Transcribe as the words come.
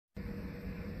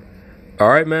All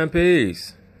right, man,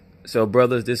 peace. So,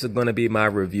 brothers, this is going to be my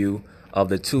review of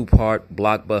the two-part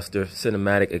blockbuster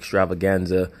cinematic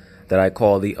extravaganza that I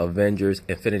call the Avengers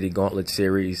Infinity Gauntlet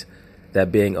series,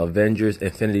 that being Avengers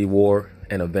Infinity War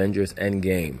and Avengers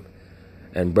Endgame.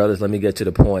 And, brothers, let me get to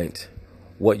the point.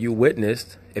 What you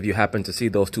witnessed, if you happen to see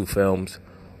those two films,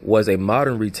 was a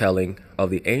modern retelling of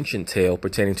the ancient tale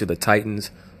pertaining to the Titans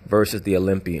versus the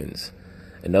Olympians.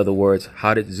 In other words,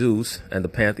 how did Zeus and the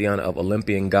pantheon of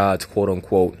Olympian gods,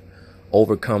 quote-unquote,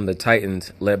 overcome the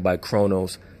Titans led by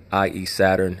Kronos, i.e.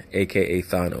 Saturn, aka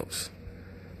Thanos?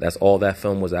 That's all that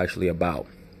film was actually about.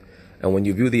 And when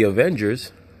you view the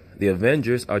Avengers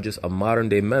are just a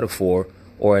modern-day metaphor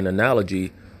or an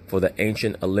analogy for the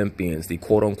ancient Olympians, the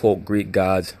quote-unquote Greek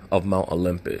gods of Mount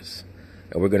Olympus.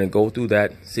 And we're going to go through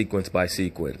that sequence by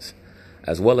sequence,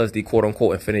 as well as the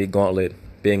quote-unquote Infinity Gauntlet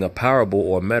being a parable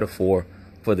or metaphor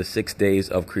for the 6 days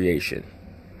of creation.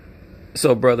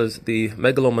 So, brothers, the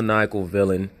megalomaniacal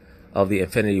villain of the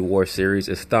Infinity War series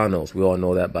is Thanos. We all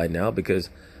know that by now because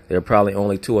there are probably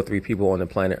only 2 or 3 people on the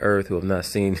planet Earth who have not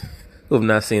seen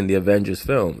the Avengers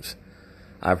films.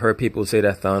 I've heard people say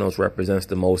that Thanos represents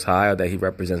the Most High, or that he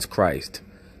represents Christ.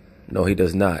 No, he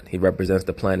does not. He represents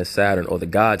the planet Saturn, or the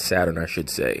god Saturn, I should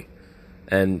say.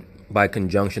 And by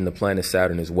conjunction, the planet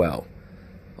Saturn as well.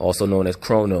 Also known as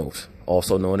Kronos.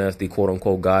 Also known as the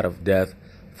quote-unquote god of death,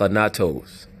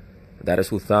 Thanatos. That is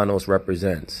who Thanos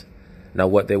represents. Now,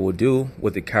 what they will do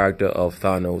with the character of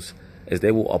Thanos is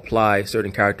they will apply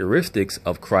certain characteristics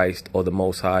of Christ or the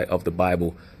Most High of the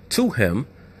Bible to him,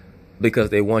 because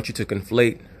they want you to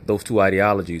conflate those two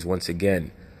ideologies once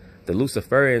again. The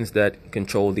Luciferians that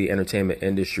control the entertainment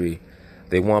industry,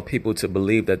 they want people to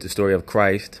believe that the story of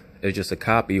Christ is just a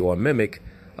copy or a mimic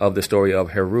of the story of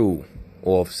Heru,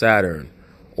 or of Saturn,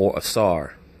 or of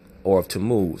Sar, or of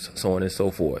Tammuz, so on and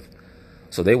so forth.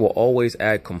 So they will always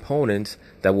add components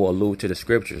that will allude to the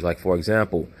scriptures. Like, for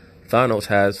example, Thanos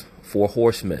has 4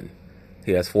 horsemen.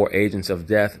 He has 4 agents of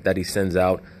death that he sends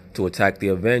out to attack the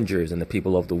Avengers and the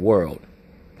people of the world.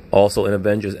 Also, in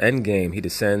Avengers Endgame, he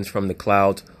descends from the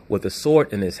clouds with a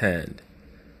sword in his hand.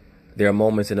 There are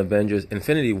moments in Avengers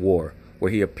Infinity War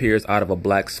where he appears out of a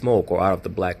black smoke or out of the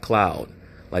black cloud,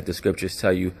 like the scriptures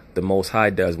tell you the Most High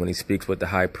does when he speaks with the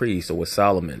high priest or with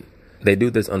Solomon. They do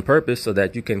this on purpose so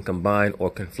that you can combine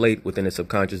or conflate within the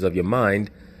subconscious of your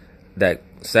mind that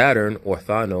Saturn or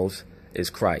Thanos is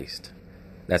Christ.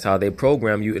 That's how they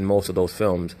program you in most of those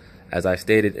films, as I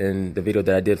stated in the video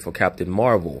that I did for Captain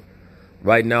Marvel.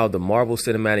 Right now, the Marvel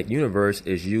Cinematic Universe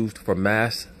is used for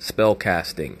mass spell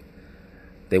casting.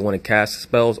 They want to cast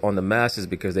spells on the masses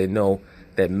because they know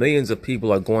that millions of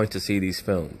people are going to see these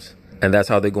films. And that's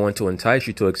how they're going to entice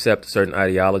you to accept certain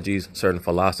ideologies, certain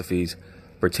philosophies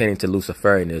pertaining to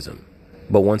Luciferianism.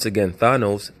 But once again,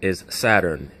 Thanos is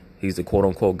Saturn. He's the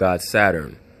quote-unquote god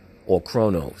Saturn, or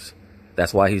Kronos.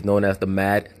 That's why he's known as the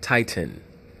Mad Titan.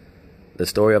 The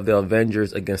story of the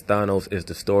Avengers against Thanos is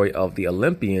the story of the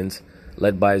Olympians,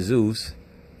 led by Zeus,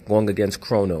 going against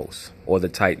Kronos, or the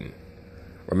Titan.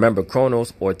 Remember,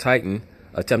 Kronos, or Titan,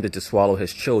 attempted to swallow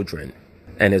his children,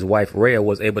 and his wife Rhea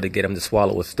was able to get him to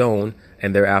swallow a stone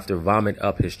and thereafter vomit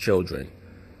up his children.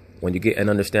 When you get an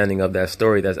understanding of that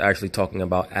story, that's actually talking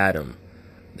about Adam.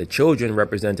 The children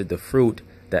represented the fruit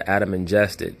that Adam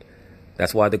ingested.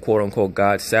 That's why the quote-unquote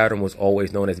god Saturn was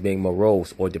always known as being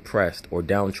morose or depressed or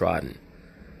downtrodden,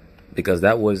 because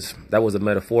that was a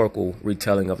metaphorical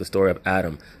retelling of the story of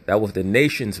Adam. That was the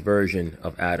nation's version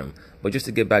of Adam. But just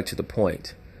to get back to the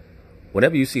point,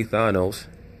 whenever you see Thanos,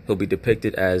 he'll be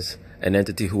depicted as an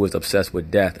entity who is obsessed with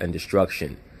death and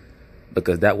destruction,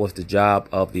 because that was the job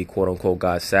of the quote-unquote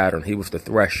god Saturn. He was the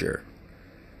thresher.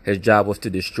 His job was to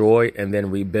destroy and then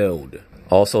rebuild.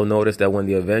 Also notice that when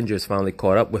the Avengers finally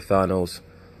caught up with Thanos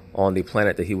on the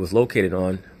planet that he was located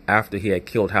on, after he had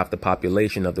killed half the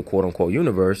population of the quote-unquote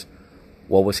universe,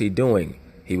 what was he doing?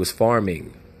 He was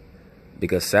farming,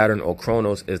 because Saturn or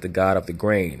Kronos is the god of the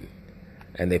grain,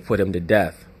 and they put him to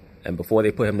death. And before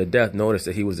they put him to death, notice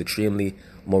that he was extremely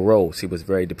morose. He was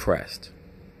very depressed.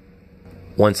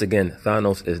 Once again,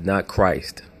 Thanos is not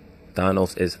Christ.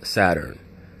 Thanos is Saturn.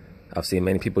 I've seen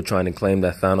many people trying to claim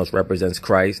that Thanos represents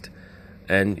Christ.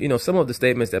 And, you know, some of the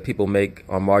statements that people make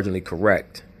are marginally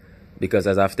correct. Because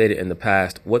as I've stated in the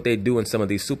past, what they do in some of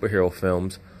these superhero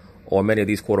films, or many of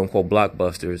these quote-unquote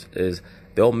blockbusters, is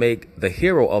they'll make the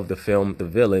hero of the film the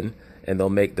villain, and they'll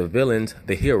make the villains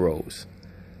the heroes.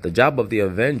 The job of the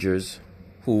Avengers,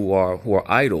 who are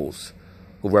idols,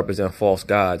 who represent false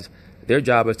gods, their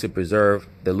job is to preserve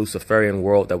the Luciferian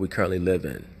world that we currently live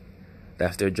in.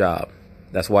 That's their job.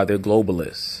 That's why they're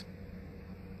globalists.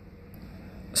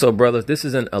 So, brothers, this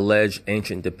is an alleged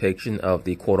ancient depiction of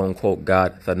the quote-unquote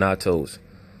god Thanatos,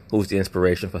 who's the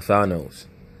inspiration for Thanos.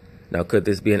 Now, could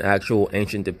this be an actual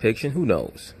ancient depiction? Who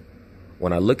knows?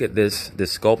 When I look at this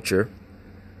sculpture,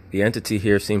 the entity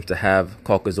here seems to have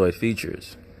Caucasoid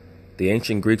features. The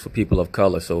ancient Greeks were people of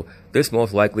color, so this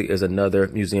most likely is another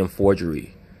museum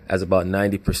forgery, as about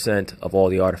 90% of all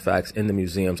the artifacts in the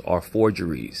museums are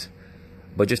forgeries.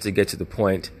 But just to get to the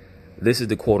point, this is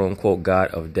the quote-unquote god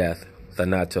of death,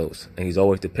 Thanatos, and he's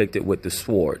always depicted with the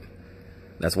sword.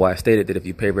 That's why I stated that if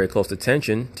you pay very close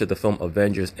attention to the film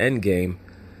Avengers Endgame,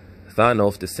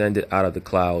 Thanos descended out of the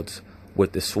clouds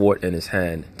with the sword in his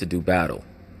hand to do battle.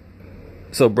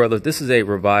 So, brothers, this is a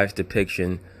revised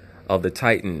depiction of the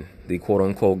Titan, the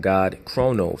quote-unquote god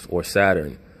Kronos or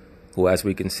Saturn, who, as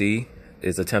we can see,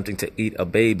 is attempting to eat a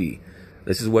baby.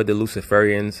 This is where the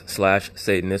Luciferians /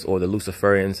 Satanists, or the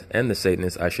Luciferians and the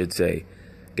Satanists, I should say,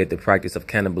 get the practice of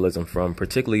cannibalism from,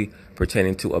 particularly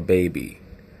pertaining to a baby.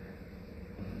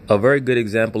 A very good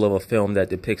example of a film that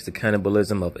depicts the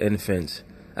cannibalism of infants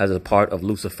as a part of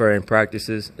Luciferian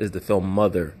practices is the film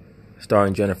Mother,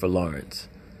 starring Jennifer Lawrence.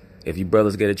 If you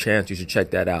brothers get a chance, you should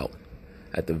check that out.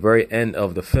 At the very end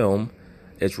of the film,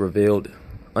 it's revealed,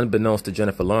 unbeknownst to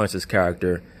Jennifer Lawrence's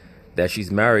character, that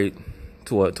she's married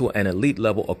to an elite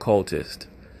level occultist,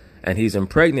 and he's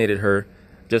impregnated her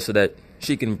just so that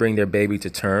she can bring their baby to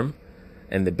term,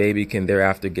 and the baby can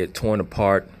thereafter get torn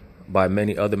apart by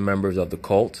many other members of the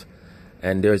cult,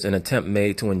 and there's an attempt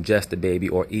made to ingest the baby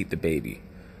or eat the baby.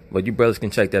 But you brothers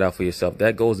can check that out for yourself.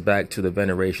 That goes back to the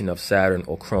veneration of Saturn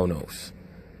or Kronos.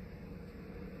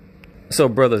 So,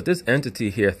 brothers, this entity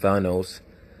here, Thanos,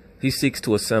 he seeks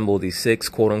to assemble the 6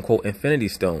 quote-unquote infinity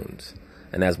stones.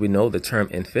 And as we know, the term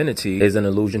infinity is an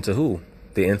allusion to who?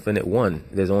 The infinite one.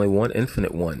 There's only one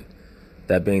infinite one,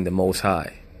 that being the Most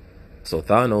High. So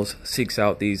Thanos seeks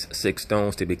out these 6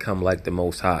 stones to become like the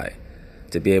Most High,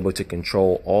 to be able to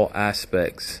control all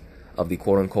aspects of the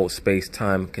quote-unquote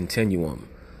space-time continuum,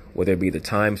 whether it be the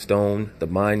time stone, the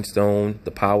mind stone,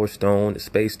 the power stone, the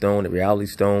space stone, the reality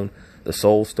stone, the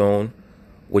soul stone,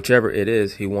 whichever it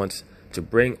is. He wants to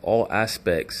bring all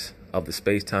aspects of the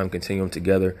space-time continuum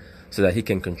together so that he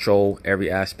can control every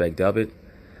aspect of it,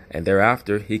 and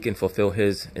thereafter he can fulfill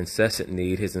his incessant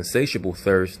need, his insatiable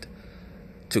thirst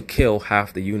to kill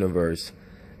half the universe,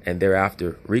 and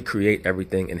thereafter recreate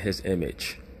everything in his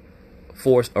image.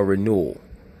 Force a renewal.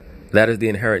 That is the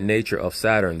inherent nature of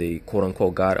Saturn, the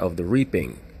quote-unquote god of the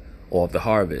reaping or of the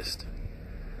harvest.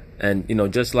 And,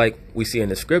 just like we see in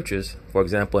the scriptures, for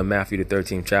example, in Matthew the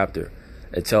 13th chapter,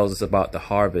 it tells us about the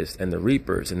harvest and the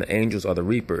reapers, and the angels are the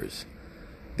reapers.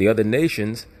 The other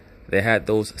nations, they had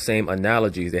those same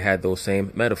analogies, they had those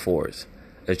same metaphors.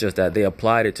 It's just that they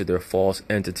applied it to their false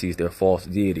entities, their false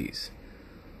deities.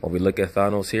 When we look at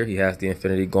Thanos here, he has the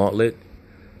infinity gauntlet,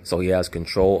 so he has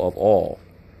control of all.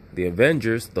 The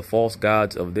Avengers, the false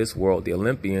gods of this world, the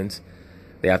Olympians,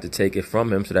 they have to take it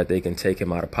from him so that they can take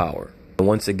him out of power. And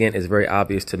once again, it's very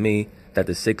obvious to me that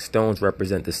the 6 stones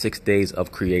represent the 6 days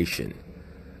of creation.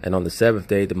 And on the 7th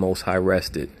day, the Most High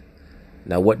rested.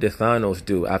 Now, what did Thanos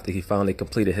do after he finally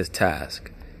completed his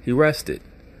task? He rested.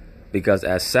 Because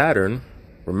as Saturn,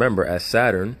 remember, as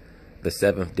Saturn, the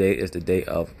 7th day is the day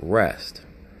of rest.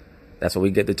 That's where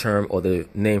we get the term or the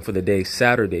name for the day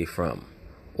Saturday from,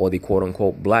 or the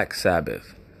quote-unquote Black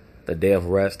Sabbath, the day of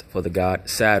rest for the god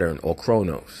Saturn or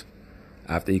Kronos.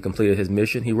 After he completed his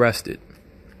mission, he rested.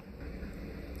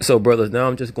 So, brothers, now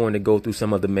I'm just going to go through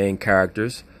some of the main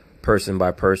characters, person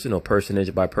by person or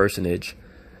personage by personage,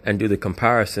 and do the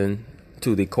comparison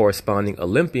to the corresponding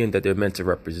Olympian that they're meant to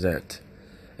represent.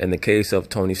 In the case of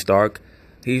Tony Stark,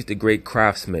 he's the great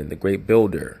craftsman, the great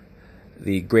builder,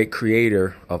 the great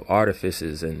creator of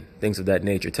artifices and things of that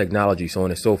nature, technology, so on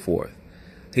and so forth.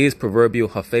 He is proverbial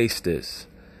Hephaestus,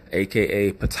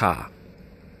 aka Ptah.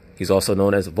 He's also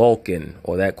known as Vulcan,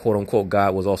 or that quote-unquote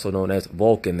god was also known as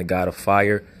Vulcan, the god of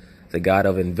fire, the god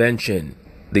of invention,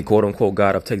 the quote-unquote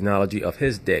god of technology of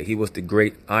his day. He was the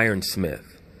great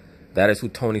ironsmith. That is who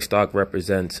Tony Stark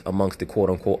represents amongst the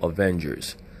quote-unquote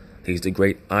Avengers. He's the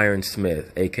great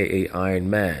ironsmith, aka Iron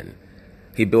Man.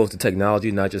 He builds the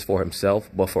technology not just for himself,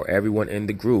 but for everyone in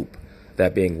the group,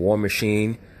 that being War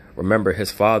Machine. Remember,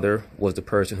 his father was the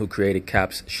person who created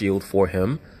Cap's shield for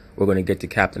him. We're going to get to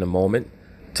Cap in a moment.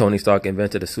 Tony Stark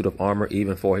invented a suit of armor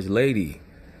even for his lady.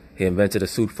 He invented a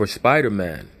suit for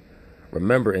Spider-Man.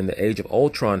 Remember, in the Age of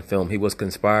Ultron film, he was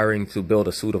conspiring to build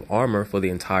a suit of armor for the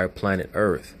entire planet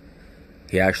Earth.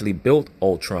 He actually built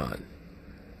Ultron.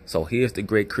 So he is the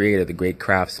great creator, the great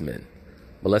craftsman.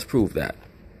 But let's prove that.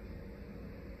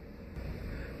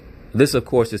 This, of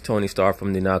course, is Tony Stark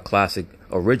from the now classic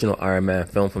original Iron Man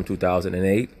film from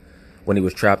 2008 when he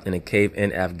was trapped in a cave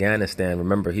in Afghanistan.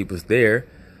 Remember, he was there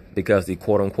because the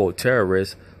quote-unquote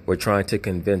terrorists were trying to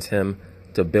convince him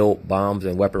to build bombs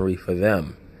and weaponry for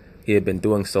them. He had been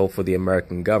doing so for the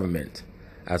American government.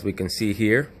 As we can see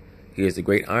here, he is the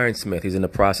great ironsmith. He's in the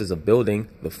process of building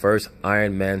the first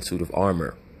Iron Man suit of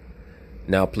armor.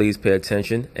 Now please pay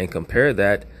attention and compare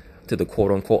that to the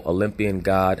quote-unquote Olympian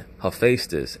god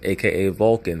Hephaestus, aka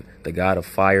Vulcan, the god of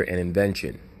fire and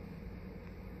invention.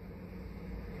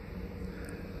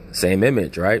 Same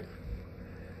image, right?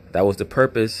 That was the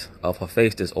purpose of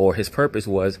Hephaestus, or his purpose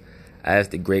was as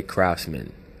the great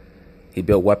craftsman. He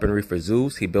built weaponry for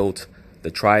Zeus. He built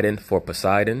the trident for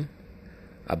Poseidon.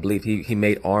 I believe he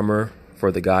made armor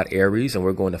for the god Ares, and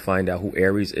we're going to find out who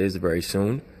Ares is very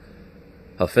soon.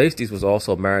 Hephaestus was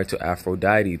also married to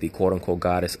Aphrodite, the quote-unquote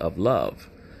goddess of love.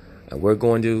 And we're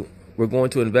going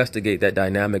to investigate that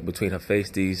dynamic between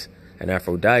Hephaestus and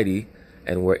Aphrodite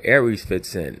and where Ares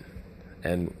fits in,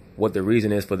 and what the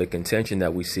reason is for the contention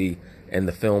that we see in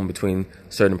the film between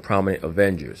certain prominent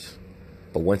Avengers.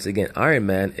 But once again, Iron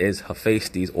Man is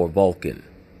Hephaestus or Vulcan.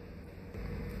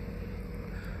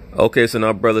 Okay, so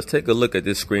now brothers, take a look at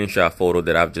this screenshot photo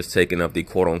that I've just taken of the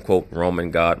quote-unquote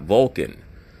Roman god Vulcan.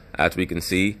 As we can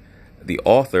see, the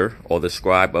author or the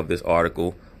scribe of this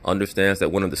article understands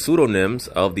that one of the pseudonyms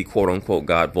of the quote-unquote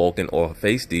god Vulcan or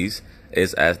Hephaestus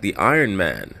is as the Iron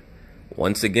Man.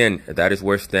 Once again, that is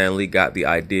where Stan Lee got the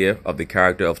idea of the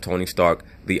character of Tony Stark,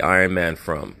 the Iron Man,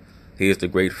 from. He is the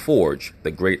great forge,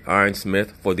 the great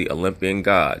ironsmith for the Olympian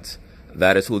gods.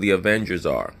 That is who the Avengers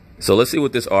are. So let's see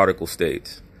what this article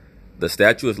states. The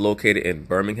statue is located in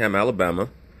Birmingham, Alabama,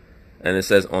 and it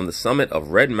says, on the summit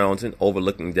of Red Mountain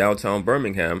overlooking downtown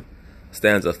Birmingham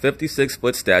stands a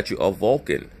 56-foot statue of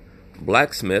Vulcan,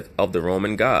 blacksmith of the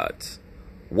Roman gods.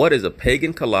 What is a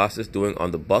pagan colossus doing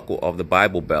on the buckle of the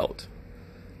Bible Belt?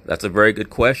 That's a very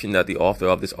good question that the author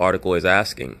of this article is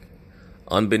asking.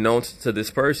 Unbeknownst to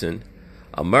this person,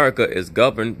 America is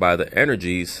governed by the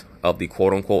energies of the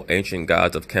quote-unquote ancient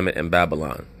gods of Kemet and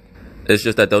Babylon. It's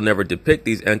just that they'll never depict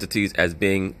these entities as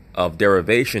being of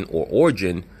derivation or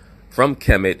origin from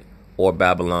Kemet or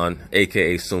Babylon,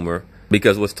 aka Sumer,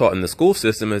 because what's taught in the school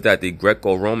system is that the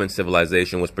Greco-Roman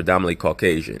civilization was predominantly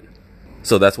Caucasian.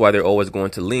 So that's why they're always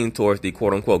going to lean towards the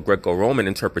quote-unquote Greco-Roman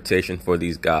interpretation for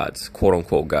these gods,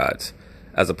 quote-unquote gods,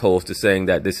 as opposed to saying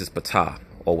that this is Ptah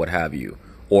or what have you,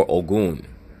 or Ogun.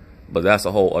 But that's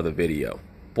a whole other video.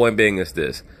 Point being is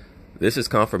this. This is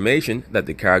confirmation that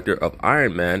the character of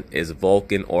Iron Man is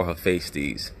Vulcan or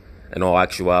Hephaestus, in all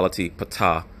actuality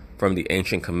Ptah, from the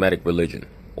ancient Kemetic religion,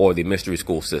 or the mystery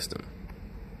school system.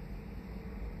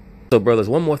 So brothers,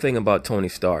 one more thing about Tony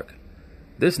Stark.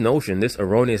 This notion, this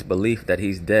erroneous belief that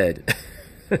he's dead.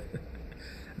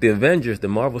 The Avengers, the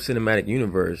Marvel Cinematic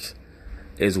Universe,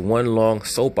 is one long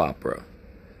soap opera.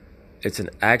 It's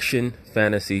an action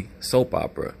fantasy soap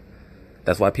opera.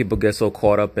 That's why people get so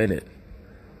caught up in it.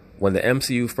 When the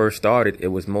MCU first started, it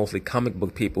was mostly comic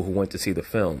book people who went to see the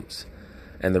films.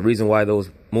 And the reason why those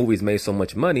movies made so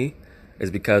much money is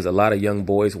because a lot of young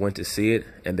boys went to see it,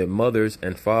 and their mothers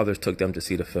and fathers took them to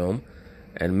see the film.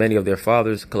 And many of their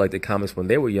fathers collected comics when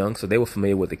they were young, so they were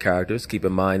familiar with the characters. Keep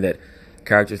in mind that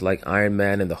characters like Iron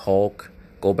Man and the Hulk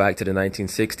go back to the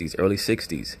 1960s, early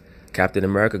 60s. Captain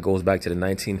America goes back to the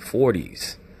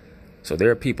 1940s. So there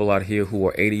are people out here who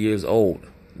are 80 years old,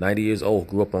 90 years old,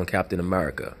 grew up on Captain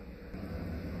America.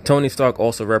 Tony Stark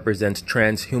also represents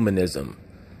transhumanism,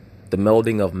 the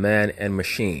melding of man and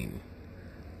machine.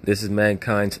 This is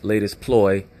mankind's latest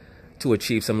ploy to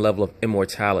achieve some level of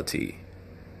immortality.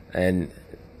 And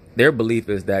their belief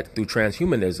is that through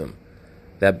transhumanism,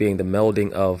 that being the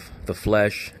melding of the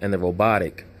flesh and the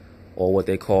robotic, or what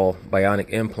they call bionic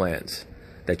implants,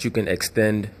 that you can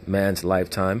extend man's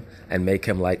lifetime and make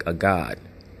him like a god.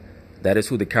 That is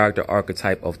who the character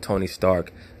archetype of Tony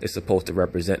Stark is supposed to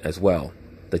represent as well,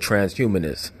 the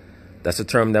transhumanist. That's a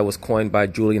term that was coined by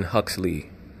Julian Huxley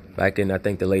back in, I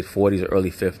think, the late 40s or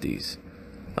early 50s.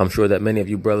 I'm sure that many of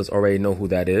you brothers already know who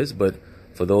that is, but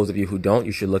for those of you who don't,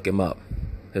 you should look him up.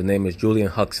 His name is Julian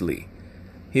Huxley.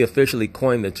 He officially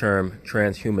coined the term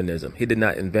transhumanism. He did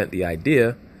not invent the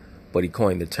idea, but he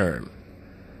coined the term.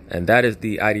 And that is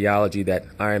the ideology that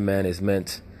Iron Man is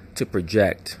meant to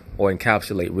project or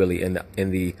encapsulate really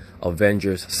in the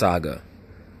Avengers saga,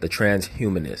 the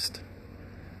transhumanist.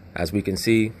 As we can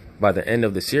see, by the end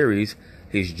of the series,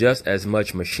 he's just as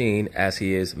much machine as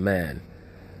he is man.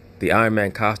 The Iron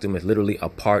Man costume is literally a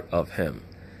part of him,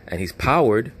 and he's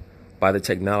powered by the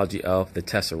technology of the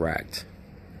Tesseract.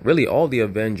 Really, all the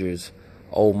Avengers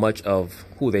owe much of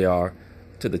who they are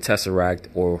to the Tesseract,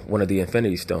 or one of the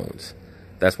Infinity Stones.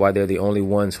 That's why they're the only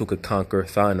ones who could conquer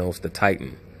Thanos, the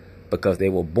Titan, because they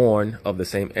were born of the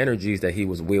same energies that he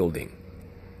was wielding.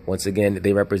 Once again,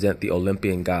 they represent the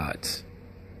Olympian gods.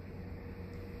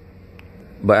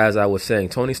 But as I was saying,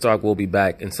 Tony Stark will be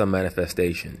back in some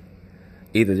manifestation.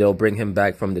 Either they'll bring him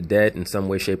back from the dead in some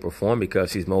way, shape, or form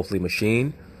because he's mostly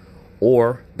machine,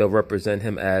 or they'll represent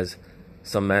him as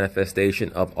some manifestation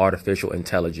of artificial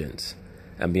intelligence.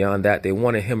 And beyond that, they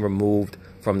wanted him removed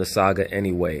from the saga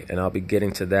anyway, and I'll be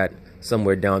getting to that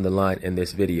somewhere down the line in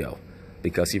this video,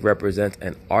 because he represents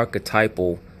an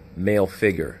archetypal male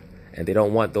figure, and they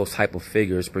don't want those type of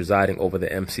figures presiding over the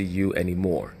MCU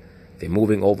anymore. They're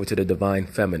moving over to the divine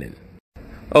feminine.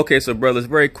 Okay, so brothers,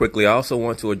 very quickly, I also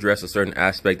want to address a certain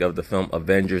aspect of the film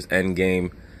Avengers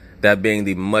Endgame, that being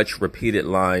the much repeated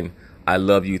line, "I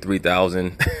love you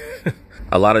 3000."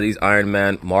 A lot of these Iron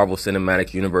Man Marvel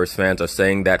Cinematic Universe fans are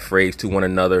saying that phrase to one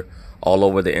another all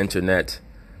over the internet.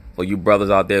 For you brothers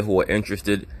out there who are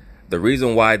interested, the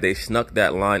reason why they snuck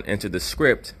that line into the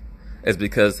script is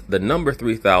because the number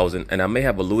 3000, and I may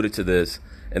have alluded to this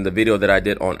in the video that I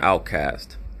did on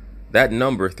Outcast, that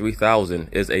number 3000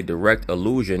 is a direct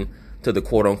allusion to the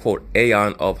quote-unquote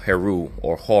Aeon of Heru,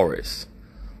 or Horus.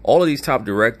 All of these top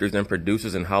directors and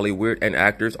producers in Hollywood and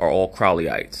actors are all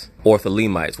Crowleyites, or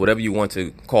Thelemites, whatever you want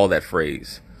to call that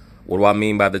phrase. What do I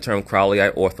mean by the term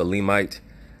Crowleyite or Thelemite?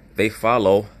 They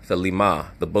follow Thelema,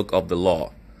 the book of the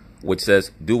law, which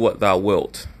says, "Do what thou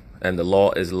wilt," and the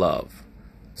law is love,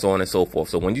 so on and so forth.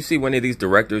 So when you see one of these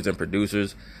directors and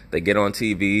producers, they get on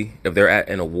TV, if they're at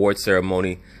an award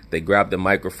ceremony, they grab the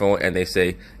microphone and they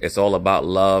say, "It's all about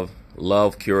love.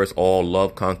 Love cures all.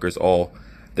 Love conquers all."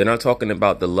 They're not talking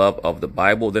about the love of the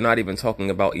Bible. They're not even talking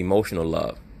about emotional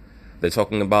love. They're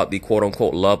talking about the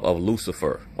quote-unquote love of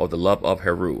Lucifer, or the love of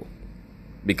Heru.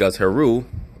 Because Heru,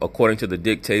 according to the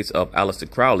dictates of Aleister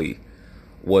Crowley,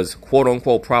 was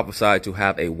quote-unquote prophesied to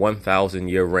have a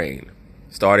 1,000-year reign,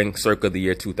 starting circa the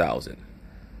year 2000.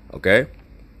 Okay?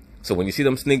 So when you see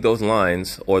them sneak those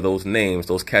lines, or those names,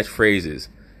 those catchphrases,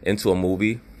 into a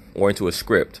movie or into a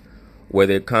script, where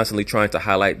they're constantly trying to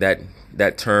highlight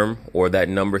that term or that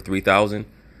number 3000,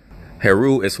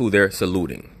 Heru is who they're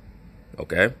saluting.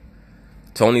 Okay?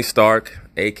 Tony Stark,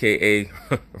 aka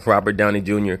Robert Downey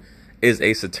Jr., is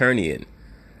a Saturnian.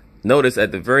 Notice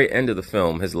at the very end of the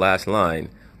film, his last line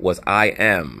was "I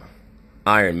am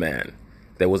Iron Man."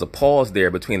 There was a pause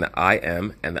there between the "I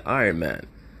am" and the Iron Man,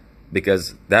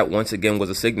 because that once again was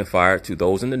a signifier to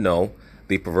those in the know,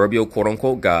 the proverbial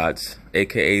quote-unquote gods,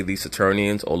 aka the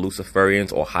Saturnians or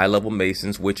Luciferians or high-level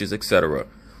Masons, witches, etc.,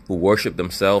 who worship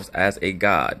themselves as a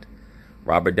god.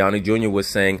 Robert Downey Jr. was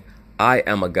saying, "I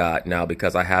am a god now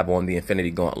because I have on the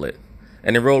Infinity Gauntlet."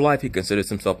 And in real life, he considers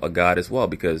himself a god as well,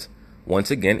 because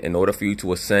once again, in order for you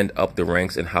to ascend up the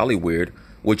ranks in Hollywood,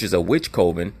 which is a witch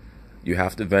coven, you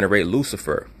have to venerate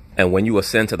Lucifer. And when you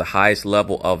ascend to the highest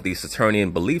level of the Saturnian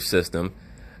belief system,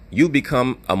 you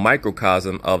become a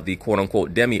microcosm of the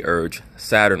quote-unquote demiurge,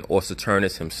 Saturn or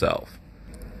Saturnus himself.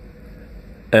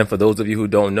 And for those of you who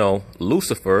don't know,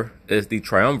 Lucifer is the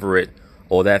triumvirate,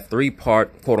 or that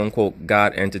three-part quote-unquote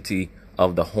god entity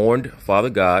of the horned father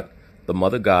god, the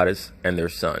mother goddess, and their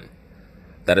son.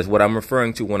 That is what I'm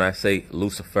referring to when I say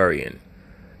Luciferian.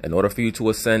 In order for you to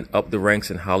ascend up the ranks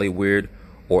in Hollywood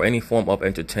or any form of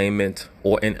entertainment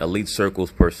or in elite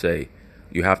circles per se,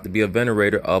 you have to be a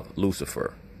venerator of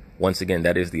Lucifer. Once again,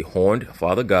 that is the horned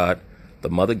father god, the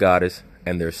mother goddess,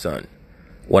 and their son.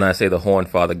 When I say the horned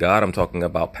father god, I'm talking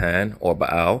about Pan or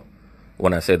Baal.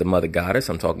 When I say the mother goddess,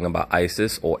 I'm talking about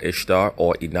Isis or Ishtar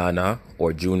or Inanna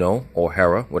or Juno or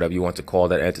Hera, whatever you want to call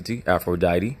that entity,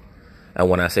 Aphrodite. And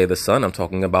when I say the son, I'm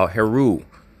talking about Heru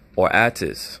or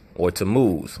Attis or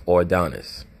Tammuz or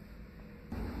Adonis.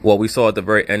 What we saw at the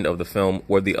very end of the film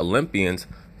were the Olympians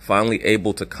finally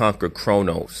able to conquer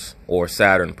Kronos, or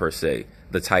Saturn per se,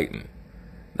 the Titan.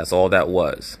 That's all that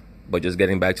was. But just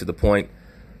getting back to the point,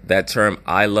 that term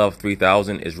 "I love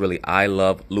 3000" is really "I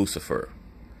love Lucifer."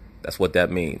 That's what that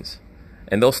means.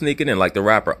 And they'll sneak it in like the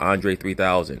rapper Andre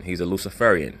 3000. He's a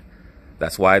Luciferian.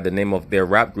 That's why the name of their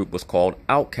rap group was called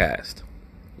Outkast.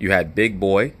 You had Big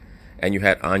Boy and you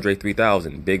had Andre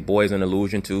 3000. Big Boy is an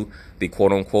allusion to the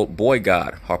quote-unquote boy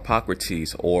god,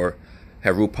 Harpocrates or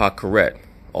Heru-Pa-Kharet,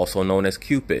 also known as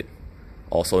Cupid,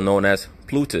 also known as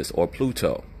Plutus or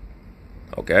Pluto.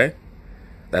 Okay?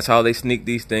 That's how they sneak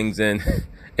these things in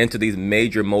into these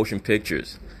major motion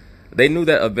pictures. They knew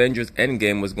that Avengers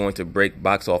Endgame was going to break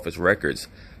box office records.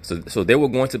 So there were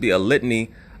going to be a litany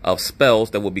of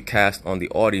spells that would be cast on the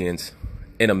audience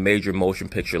in a major motion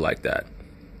picture like that.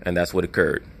 And that's what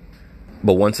occurred.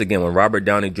 But once again, when Robert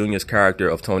Downey Jr.'s character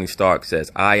of Tony Stark says,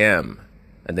 "I am,"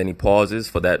 and then he pauses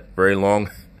for that very long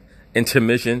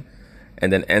intermission,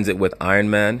 and then ends it with Iron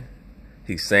Man.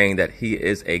 He's saying that he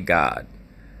is a god.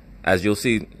 As you'll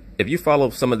see, if you follow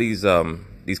some of these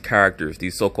characters,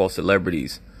 these so-called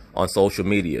celebrities on social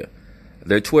media,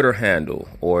 their Twitter handle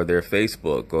or their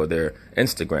Facebook or their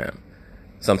Instagram,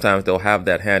 sometimes they'll have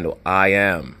that handle, I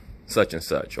am such and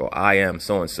such, or I am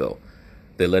so and so.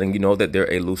 They're letting you know that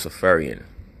they're a Luciferian.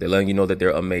 They're letting you know that they're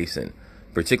a Mason,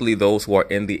 particularly those who are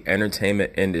in the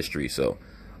entertainment industry. So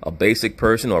a basic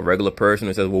person or a regular person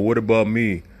who says, well, what about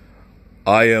me?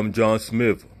 I am John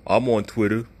Smith. I'm on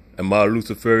Twitter. Am I a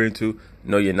Luciferian too?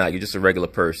 No, you're not. You're just a regular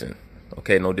person.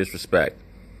 Okay, no disrespect.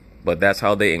 But that's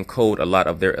how they encode a lot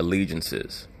of their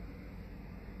allegiances.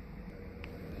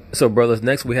 So, brothers,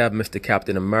 next we have Mr.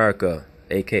 Captain America,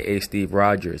 aka Steve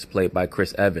Rogers, played by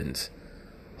Chris Evans.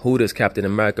 Who does Captain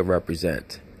America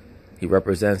represent? He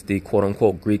represents the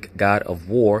quote-unquote Greek god of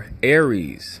war,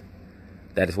 Ares.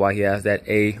 That is why he has that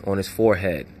A on his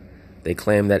forehead. They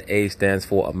claim that A stands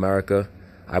for America.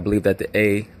 I believe that the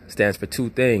A stands for two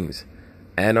things: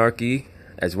 anarchy,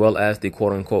 as well as the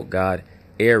quote-unquote god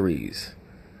Ares.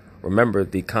 Remember,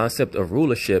 the concept of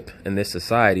rulership in this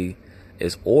society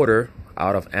is order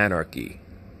out of anarchy.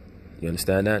 You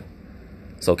understand that?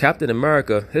 So Captain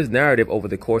America, his narrative over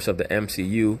the course of the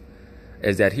MCU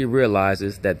is that he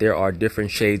realizes that there are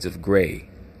different shades of gray.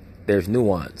 There's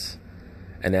nuance.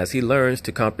 And as he learns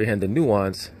to comprehend the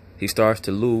nuance, he starts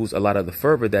to lose a lot of the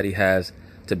fervor that he has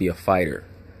to be a fighter.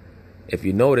 If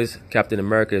you notice, Captain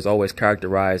America is always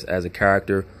characterized as a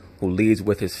character who leads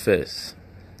with his fists.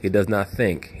 He does not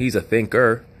think. He's a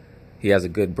thinker. He has a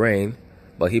good brain,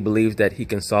 but he believes that he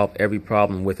can solve every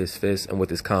problem with his fists and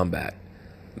with his combat,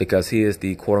 because he is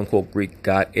the quote-unquote Greek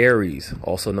god Ares,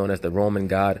 also known as the Roman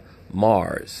god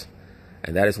Mars.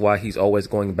 And that is why he's always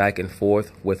going back and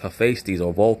forth with Hephaestus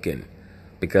or Vulcan,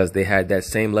 because they had that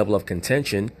same level of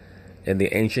contention in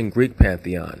the ancient Greek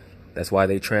pantheon. That's why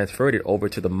they transferred it over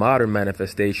to the modern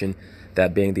manifestation,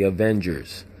 that being the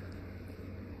Avengers.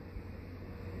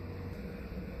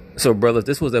 So, brothers,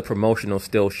 this was a promotional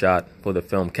still shot for the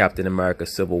film Captain America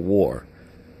Civil War.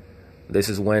 This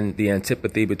is when the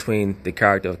antipathy between the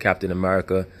character of Captain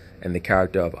America and the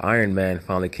character of Iron Man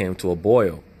finally came to a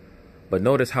boil. But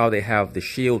notice how they have the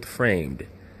shield framed.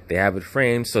 They have it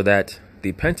framed so that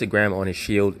the pentagram on his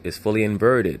shield is fully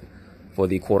inverted for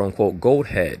the quote-unquote goat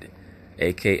head,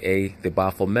 aka the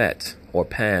Baphomet or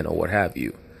Pan or what have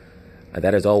you. And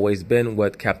that has always been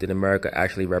what Captain America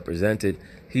actually represented.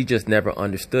 He just never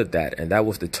understood that. And that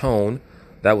was the tone,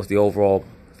 that was the overall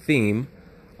theme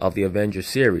of the Avengers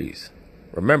series.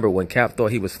 Remember, when Cap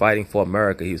thought he was fighting for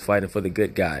America, he was fighting for the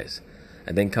good guys.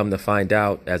 And then come to find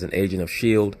out, as an agent of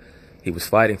S.H.I.E.L.D., he was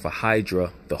fighting for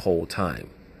Hydra the whole time.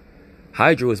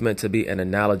 Hydra was meant to be an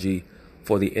analogy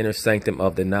for the inner sanctum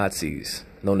of the Nazis,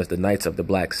 known as the Knights of the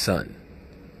Black Sun.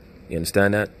 You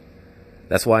understand that?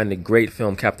 That's why in the great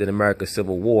film Captain America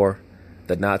Civil War,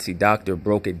 the Nazi doctor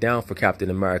broke it down for Captain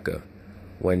America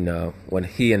when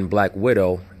he and Black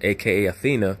Widow, aka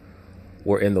Athena,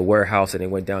 were in the warehouse and they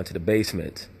went down to the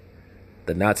basement.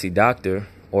 The Nazi doctor,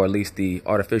 or at least the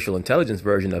artificial intelligence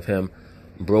version of him,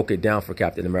 broke it down for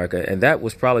Captain America. And that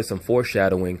was probably some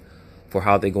foreshadowing for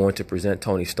how they're going to present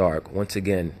Tony Stark. Once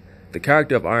again, the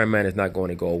character of Iron Man is not going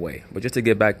to go away. But just to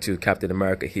get back to Captain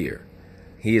America here,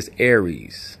 he is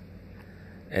Ares.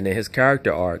 And in his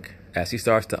character arc, as he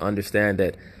starts to understand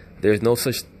that there's no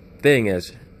such thing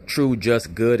as true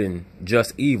just good and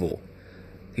just evil,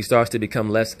 he starts to become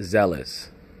less zealous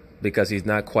because he's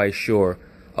not quite sure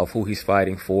of who he's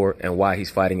fighting for and why he's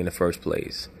fighting in the first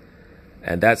place.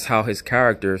 And that's how his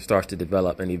character starts to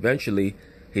develop. And eventually,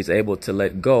 he's able to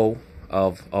let go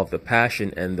of the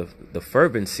passion and the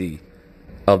fervency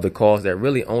of the cause that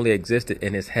really only existed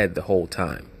in his head the whole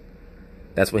time.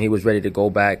 That's when he was ready to go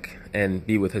back and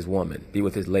be with his woman, be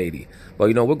with his lady. But,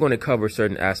 you know, we're going to cover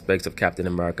certain aspects of Captain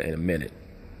America in a minute.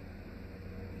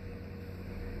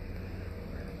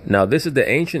 Now, this is the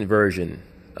ancient version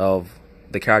of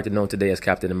the character known today as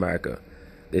Captain America.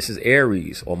 This is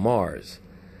Ares or Mars.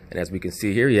 And as we can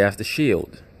see here, he has the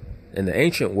shield. In the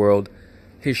ancient world,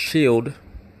 his shield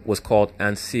was called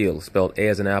Ansil, spelled A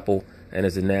as in apple, N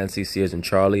as in Nancy, C as in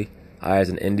Charlie, I as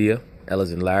in India, L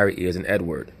as in Larry, E as in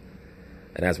Edward.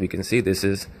 And as we can see, this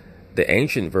is the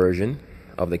ancient version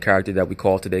of the character that we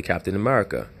call today Captain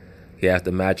America. He has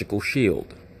the magical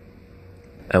shield.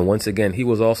 And once again, he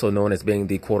was also known as being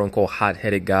the quote-unquote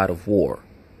hot-headed god of war.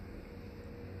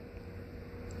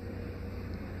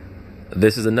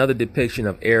 This is another depiction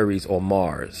of Ares or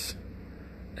Mars.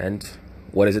 And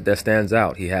what is it that stands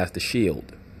out? He has the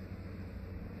shield.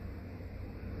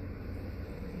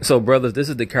 So, brothers, this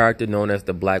is the character known as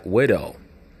the Black Widow.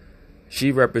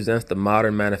 She represents the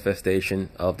modern manifestation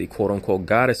of the quote-unquote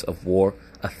goddess of war,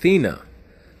 Athena,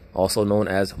 also known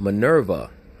as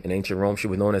Minerva. In ancient Rome, she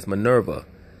was known as Minerva.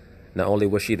 Not only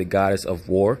was she the goddess of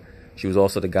war, she was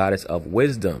also the goddess of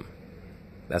wisdom.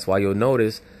 That's why you'll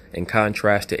notice, in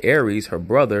contrast to Ares, her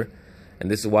brother, and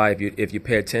this is why if you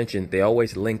pay attention, they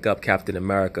always link up Captain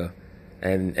America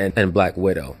and Black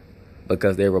Widow,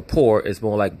 because their rapport is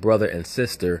more like brother and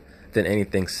sister than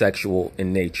anything sexual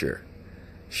in nature.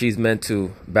 She's meant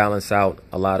to balance out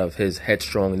a lot of his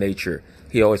headstrong nature.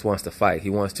 He always wants to fight. He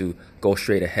wants to go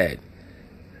straight ahead.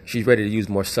 She's ready to use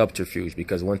more subterfuge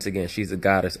because, once again, she's the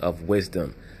goddess of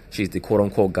wisdom. She's the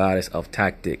quote-unquote goddess of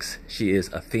tactics. She is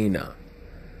Athena.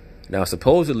 Now,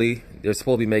 supposedly, they're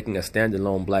supposed to be making a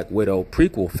standalone Black Widow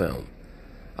prequel film.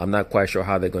 I'm not quite sure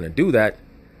how they're going to do that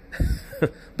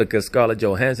because Scarlett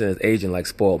Johansson is aging like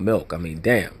spoiled milk. I mean,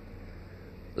 damn.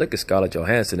 Look at Scarlett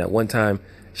Johansson. At one time,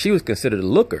 she was considered a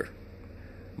looker.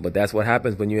 But that's what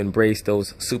happens when you embrace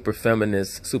those super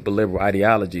feminist, super liberal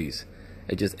ideologies.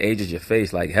 It just ages your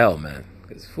face like hell, man.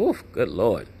 Because, whew, good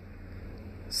Lord.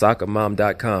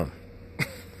 Soccermom.com.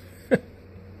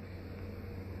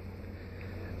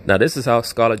 Now, this is how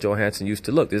Scarlett Johansson used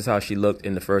to look. This is how she looked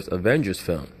in the first Avengers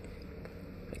film.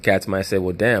 Cats might say,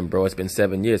 well, damn, bro, it's been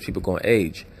 7 years. People going to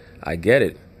age. I get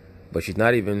it. But she's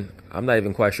not even, I'm not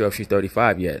even quite sure if she's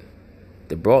 35 yet.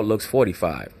 The broad looks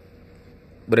 45.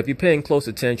 But if you're paying close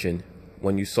attention,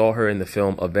 when you saw her in the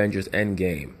film Avengers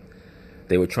Endgame,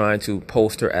 they were trying to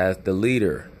post her as the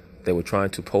leader. They were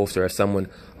trying to post her as someone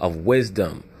of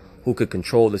wisdom who could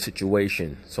control the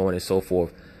situation, so on and so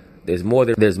forth. There's more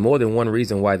than one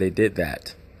reason why they did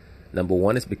that. Number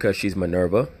one is because she's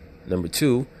Minerva. Number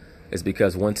two is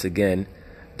because, once again,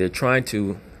 they're trying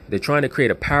to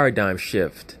create a paradigm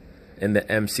shift in the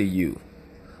MCU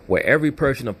where every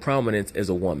person of prominence is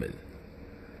a woman.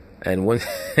 And when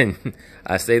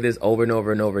I say this over and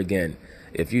over and over again,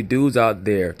 if you dudes out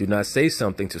there do not say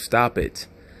something to stop it,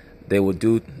 they will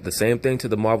do the same thing to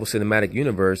the Marvel Cinematic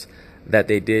Universe that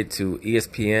they did to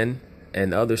ESPN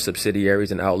and other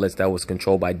subsidiaries and outlets that was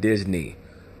controlled by Disney,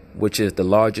 which is the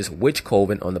largest witch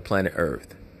coven on the planet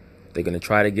Earth. They're going to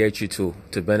try to get you to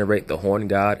venerate the horn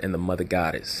god and the mother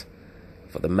goddess.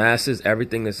 For the masses,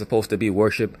 everything is supposed to be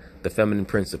worship the feminine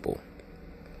principle.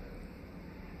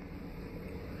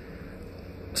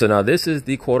 So now this is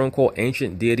the quote-unquote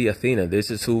ancient deity Athena.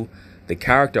 This is who the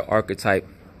character archetype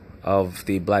of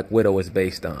the Black Widow is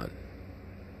based on.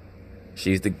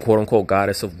 She's the quote-unquote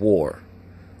goddess of war.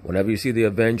 Whenever you see the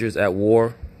Avengers at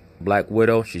war, Black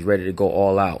Widow, she's ready to go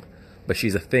all out. But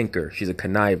she's a thinker. She's a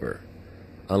conniver.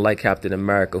 Unlike Captain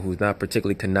America, who's not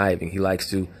particularly conniving. He likes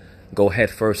to go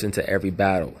head first into every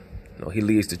battle. You know, he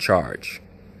leads the charge.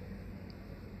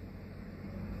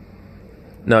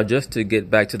 Now, just to get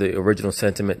back to the original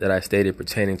sentiment that I stated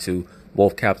pertaining to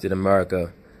both Captain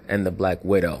America and the Black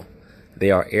Widow, they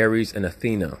are Ares and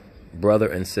Athena, brother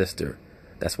and sister.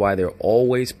 That's why they're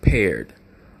always paired.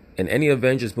 In any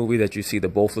Avengers movie that you see the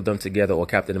both of them together, or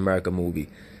Captain America movie,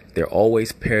 they're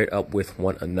always paired up with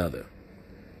one another.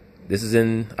 This is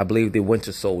in, I believe, the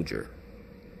Winter Soldier.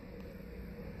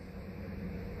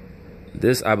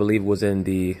 This, I believe, was in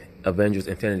the Avengers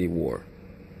Infinity War.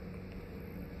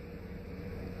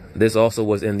 This also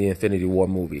was in the Infinity War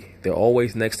movie. They're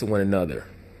always next to one another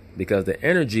because the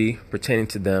energy pertaining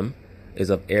to them is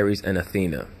of Ares and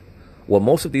Athena. What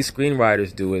most of these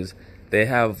screenwriters do is they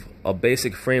have a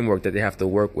basic framework that they have to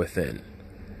work within.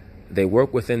 They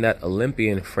work within that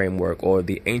Olympian framework or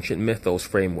the ancient mythos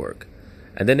framework,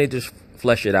 and then they just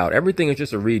flesh it out. Everything is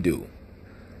just a redo.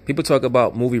 People talk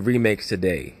about movie remakes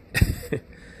today.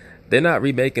 They're not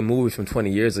remaking movies from 20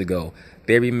 years ago.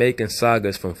 They're remaking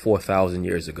sagas from 4,000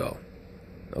 years ago.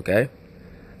 Okay?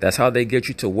 That's how they get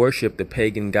you to worship the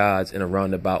pagan gods in a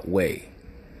roundabout way.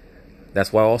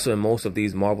 That's why also in most of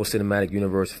these Marvel Cinematic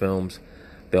Universe films,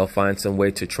 they'll find some way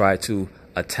to try to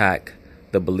attack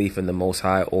the belief in the Most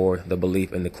High or the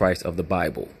belief in the Christ of the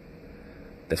Bible.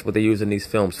 That's what they're using these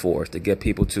films for, is to get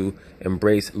people to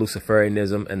embrace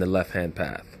Luciferianism and the left-hand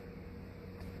path.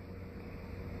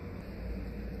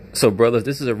 So, brothers,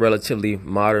 this is a relatively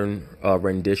modern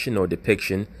rendition or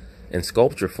depiction in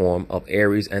sculpture form of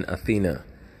Ares and Athena.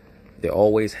 They're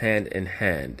always hand in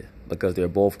hand because they're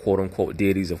both quote-unquote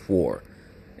deities of war.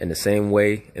 In the same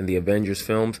way, in the Avengers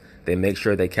films, they make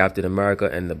sure that Captain America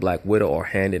and the Black Widow are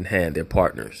hand in hand. They're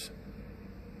partners.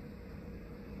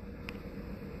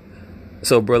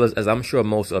 So, brothers, as I'm sure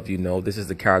most of you know, this is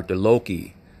the character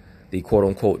Loki, the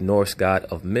quote-unquote Norse god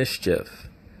of mischief.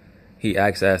 He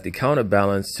acts as the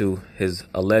counterbalance to his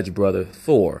alleged brother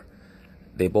Thor.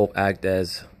 They both act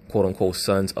as quote-unquote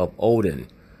sons of Odin.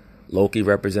 Loki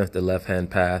represents the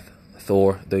left-hand path,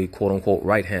 Thor the quote-unquote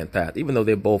right-hand path, even though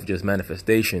they're both just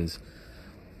manifestations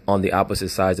on the opposite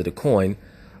sides of the coin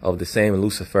of the same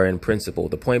Luciferian principle.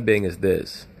 The point being is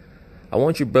this: I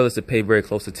want you brothers to pay very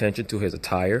close attention to his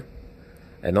attire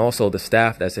and also the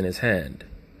staff that's in his hand,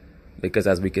 because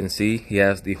as we can see, he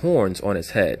has the horns on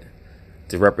his head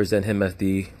to represent him as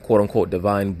the quote-unquote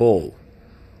divine bull,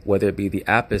 whether it be the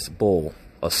Apis bull,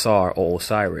 Asar or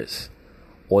Osiris,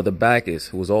 or the Bacchus,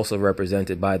 who was also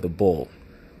represented by the bull.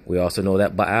 We also know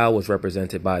that Baal was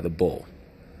represented by the bull.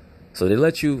 So they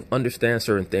let you understand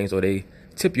certain things, or they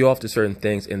tip you off to certain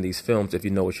things in these films if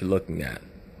you know what you're looking at.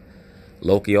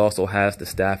 Loki also has the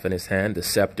staff in his hand, the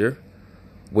scepter,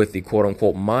 with the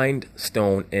quote-unquote mind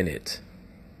stone in it.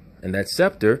 And that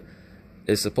scepter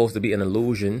is supposed to be an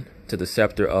allusion to the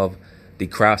scepter of the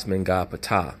craftsman god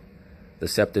Ptah, the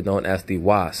scepter known as the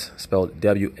Was, spelled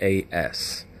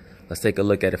W-A-S. Let's take a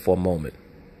look at it for a moment.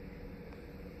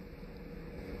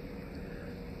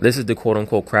 This is the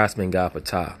quote-unquote craftsman god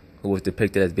Ptah, who was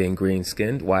depicted as being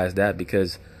green-skinned. Why is that?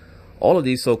 Because all of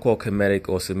these so-called Kemetic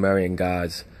or Sumerian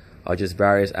gods are just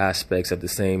various aspects of the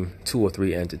same 2 or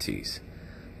 3 entities.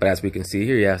 But as we can see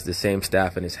here, he has the same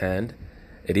staff in his hand.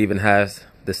 It even has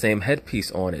the same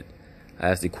headpiece on it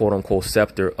as the quote-unquote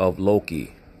scepter of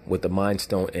Loki with the Mind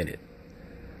Stone in it.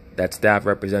 That staff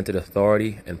represented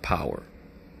authority and power.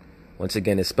 Once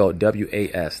again, it's spelled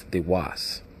W-A-S, the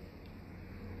Was.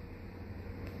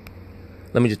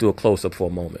 Let me just do a close-up for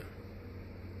a moment.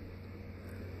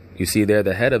 You see there,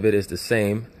 the head of it is the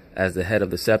same as the head of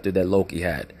the scepter that Loki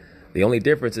had. The only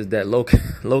difference is that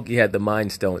Loki had the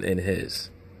Mind Stone in his.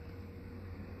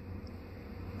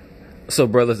 So,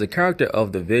 brothers, the character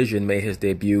of the Vision made his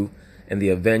debut in the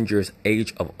Avengers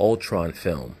Age of Ultron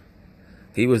film.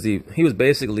 He was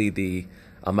basically the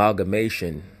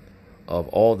amalgamation of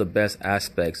all the best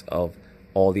aspects of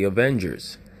all the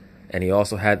Avengers. And he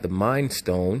also had the Mind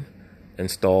Stone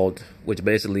installed, which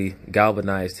basically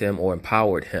galvanized him or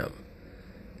empowered him.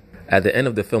 At the end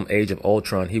of the film Age of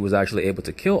Ultron, he was actually able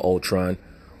to kill Ultron,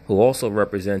 who also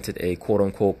represented a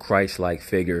quote-unquote Christ-like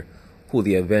figure who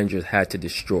the Avengers had to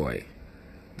destroy.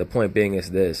 The point being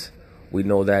is this: we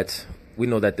know that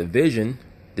the Vision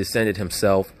descended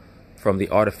himself from the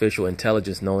artificial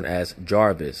intelligence known as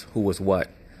Jarvis, who was what?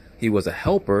 He was a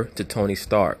helper to Tony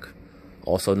Stark,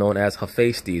 also known as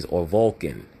Hephaestus or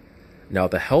Vulcan. Now,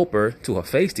 the helper to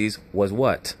Hephaestus was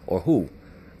what or who?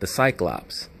 The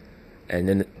Cyclops.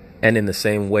 And in the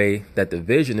same way that the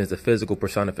Vision is the physical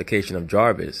personification of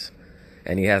Jarvis,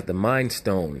 and he has the Mind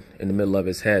Stone in the middle of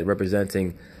his head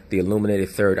representing the illuminated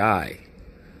third eye,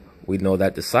 we know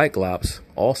that the Cyclops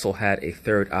also had a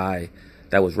third eye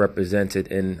that was represented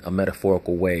in a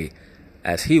metaphorical way,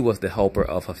 as he was the helper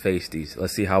of Hephaestus.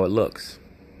 Let's see how it looks.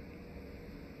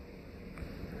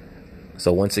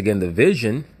 So once again, the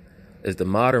Vision is the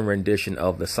modern rendition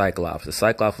of the Cyclops. The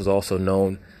Cyclops was also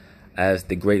known as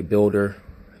the great builder,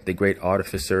 the great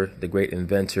artificer, the great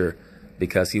inventor,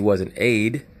 because he was an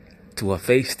aid to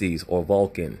Hephaestus or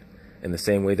Vulcan, in the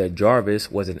same way that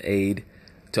Jarvis was an aid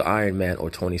to Iron Man or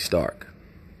Tony Stark.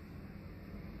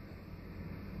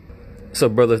 So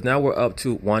brothers, now we're up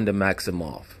to Wanda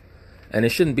Maximoff, and it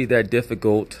shouldn't be that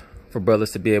difficult for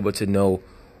brothers to be able to know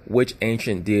which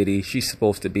ancient deity she's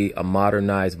supposed to be a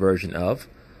modernized version of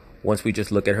once we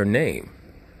just look at her name.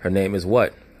 Her name is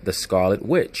what? The Scarlet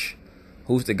Witch.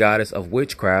 Who's the goddess of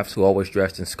witchcraft who always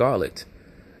dressed in scarlet?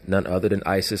 None other than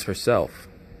Isis herself.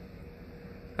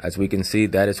 As we can see,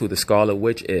 that is who the Scarlet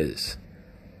Witch is.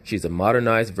 She's a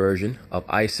modernized version of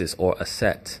Isis or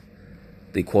Aset,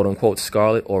 the quote-unquote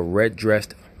scarlet or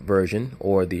red-dressed version,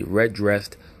 or the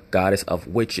red-dressed goddess of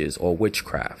witches or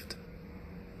witchcraft.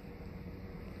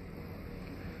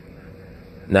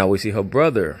 Now we see her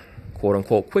brother,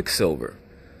 quote-unquote Quicksilver.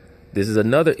 This is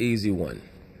another easy one,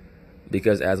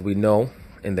 because as we know,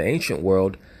 in the ancient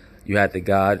world, you had the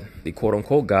god, the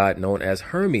quote-unquote god known as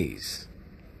Hermes.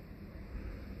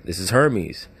 This is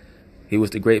Hermes. He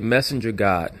was the great messenger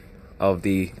god of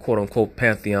the quote-unquote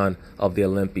pantheon of the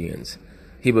Olympians.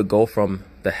 He would go from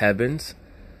the heavens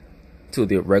to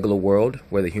the regular world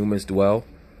where the humans dwell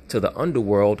to the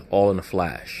underworld all in a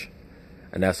flash.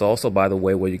 And that's also, by the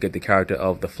way, where you get the character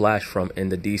of the Flash from in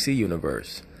the DC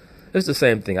universe. It's the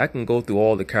same thing. I can go through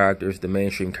all the characters, the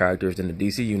mainstream characters in the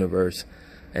DC universe,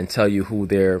 and tell you who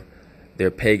their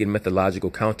pagan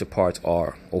mythological counterparts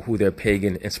are, or who their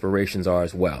pagan inspirations are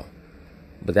as well.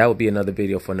 But that would be another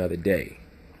video for another day.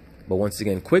 But once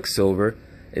again, Quicksilver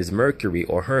is Mercury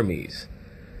or Hermes.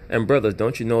 And brothers,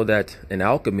 don't you know that in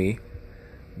alchemy,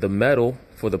 the metal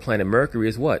for the planet Mercury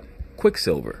is what?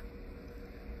 Quicksilver.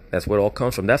 That's where it all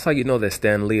comes from. That's how you know that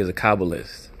Stan Lee is a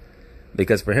Kabbalist.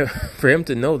 Because for him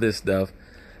to know this stuff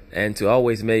and to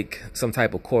always make some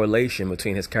type of correlation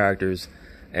between his characters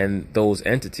and those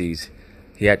entities,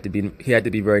 he had to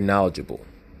be very knowledgeable.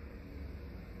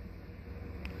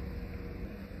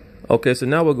 Okay, so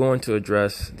now we're going to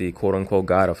address the quote-unquote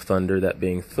god of thunder, that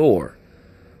being Thor,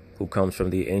 who comes from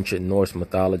the ancient Norse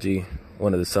mythology,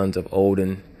 one of the sons of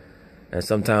Odin. And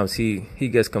sometimes he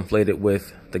gets conflated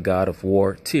with the god of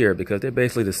war, Tyr, because they're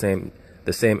basically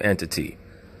the same entity.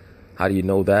 How do you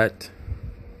know that?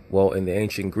 Well, in the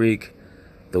ancient Greek,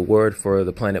 the word for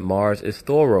the planet Mars is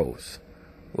Thoros,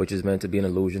 which is meant to be an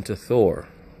allusion to Thor,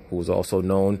 who was also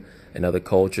known in other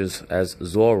cultures as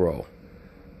Zorro.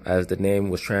 As the name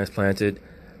was transplanted,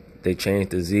 they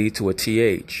changed the Z to a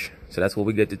TH. So that's where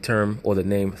we get the term or the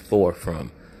name Thor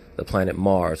from, the planet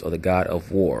Mars, or the god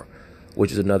of war,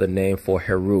 which is another name for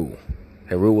Heru.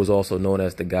 Heru was also known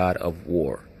as the god of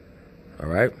war. All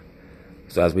right.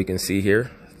 So as we can see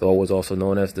here, Thor was also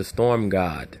known as the storm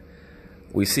god.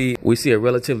 We see a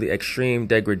relatively extreme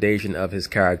degradation of his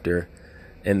character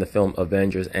in the film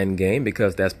Avengers Endgame,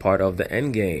 because that's part of the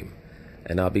Endgame.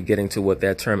 And I'll be getting to what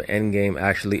that term Endgame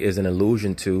actually is an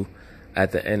allusion to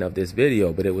at the end of this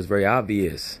video. But it was very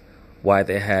obvious why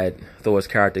they had Thor's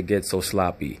character get so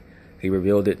sloppy. He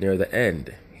revealed it near the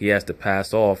end. He has to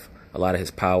pass off a lot of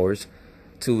his powers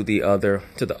to the other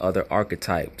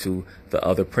archetype, to the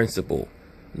other principle.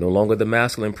 No longer the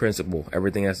masculine principle.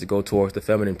 Everything has to go towards the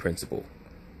feminine principle.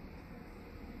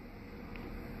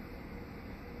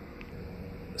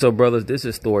 So brothers, this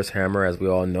is Thor's hammer, as we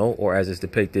all know, or as it's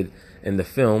depicted in the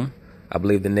film. I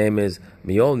believe the name is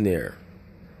Mjolnir.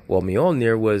 Well,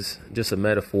 Mjolnir was just a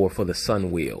metaphor for the sun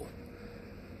wheel.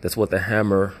 That's what the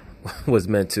hammer was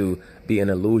meant to be an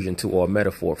allusion to, or a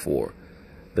metaphor for.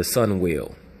 The sun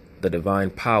wheel, the divine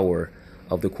power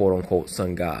of the quote-unquote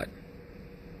sun god.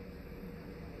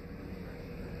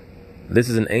 This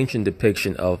is an ancient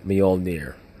depiction of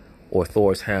Mjolnir, or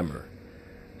Thor's hammer,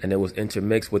 and it was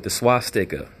intermixed with the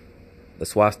swastika. The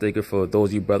swastika, for those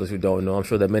of you brothers who don't know, I'm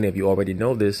sure that many of you already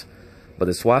know this, but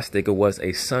the swastika was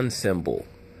a sun symbol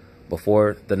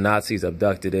before the Nazis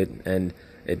abducted it, and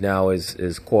it now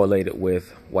is correlated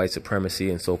with white supremacy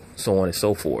and so on and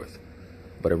so forth.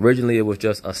 But originally it was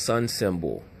just a sun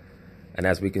symbol. And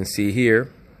as we can see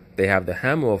here, they have the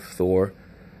hammer of Thor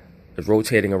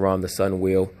rotating around the sun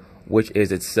wheel, which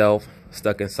is itself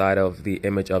stuck inside of the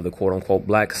image of the quote-unquote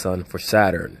black sun for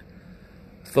Saturn.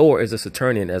 Thor is a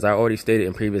Saturnian. As I already stated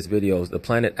in previous videos, the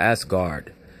planet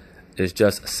Asgard is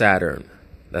just Saturn.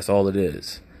 That's all it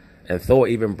is. And Thor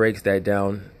even breaks that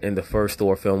down in the first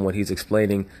Thor film when he's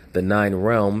explaining the 9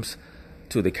 realms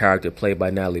to the character played by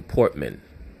Natalie Portman.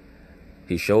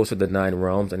 He shows her the 9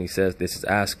 realms and he says this is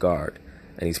Asgard.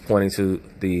 And he's pointing to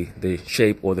the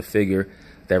shape or the figure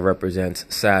that represents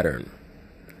Saturn.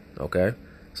 Okay?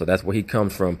 So that's where he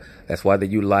comes from. That's why they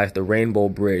utilize the rainbow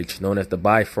bridge, known as the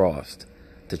Bifrost,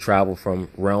 to travel from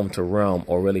realm to realm,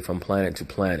 or really from planet to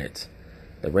planet.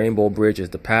 The rainbow bridge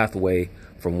is the pathway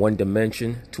from one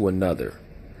dimension to another.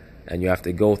 And you have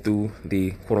to go through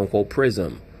the quote-unquote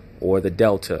prism, or the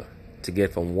delta, to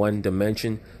get from one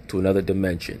dimension to another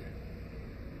dimension.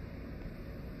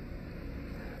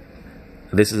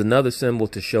 This is another symbol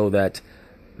to show that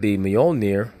the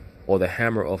Mjolnir, or the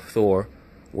hammer of Thor,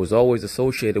 was always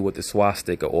associated with the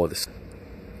swastika, or the...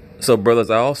 So brothers,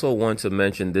 I also want to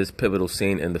mention this pivotal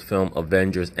scene in the film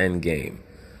Avengers Endgame.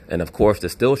 And of course, the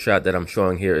still shot that I'm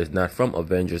showing here is not from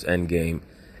Avengers Endgame.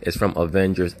 It's from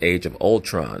Avengers Age of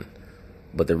Ultron.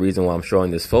 But the reason why I'm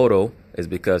showing this photo is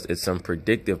because it's some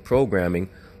predictive programming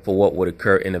for what would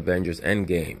occur in Avengers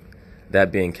Endgame.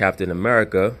 That being Captain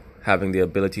America having the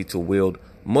ability to wield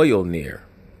Mjolnir,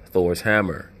 Thor's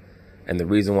hammer. And the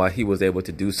reason why he was able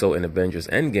to do so in Avengers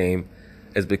Endgame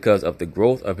is because of the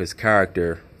growth of his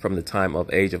character from the time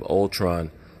of Age of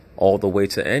Ultron all the way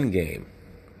to Endgame.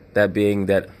 That being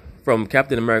that from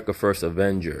Captain America First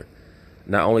Avenger,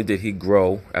 not only did he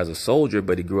grow as a soldier,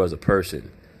 but he grew as a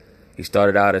person. He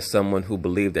started out as someone who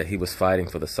believed that he was fighting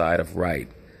for the side of right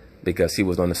because he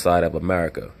was on the side of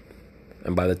America.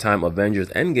 And by the time Avengers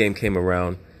Endgame came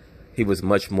around, he was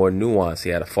much more nuanced. He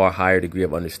had a far higher degree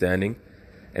of understanding,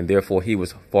 and therefore he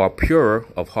was far purer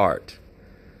of heart.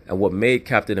 And what made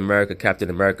Captain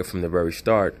America from the very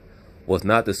start was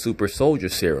not the super soldier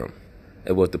serum.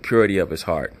 It was the purity of his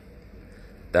heart.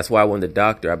 That's why when the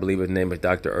doctor, I believe his name is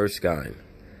Dr. Erskine,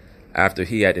 after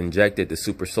he had injected the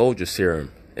super soldier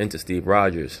serum into Steve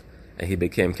Rogers and he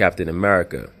became Captain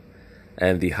America,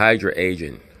 and the Hydra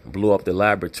agent blew up the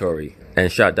laboratory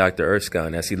and shot Dr.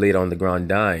 Erskine as he laid on the ground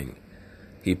dying,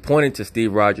 he pointed to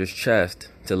Steve Rogers' chest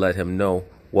to let him know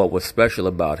what was special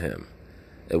about him.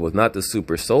 It was not the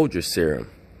super soldier serum.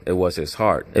 It was his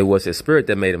heart. It was his spirit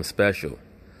that made him special.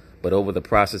 But over the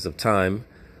process of time,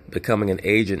 becoming an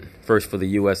agent, first for the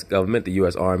U.S. government, the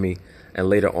U.S. Army, and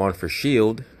later on for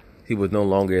S.H.I.E.L.D., he was no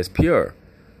longer as pure.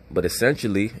 But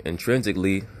essentially,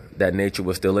 intrinsically, that nature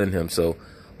was still in him. So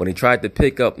when he tried to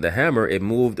pick up the hammer, it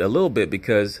moved a little bit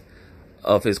because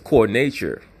of his core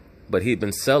nature. But he'd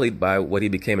been sullied by what he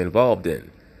became involved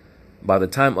in. By the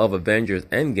time of Avengers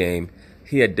Endgame,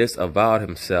 he had disavowed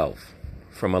himself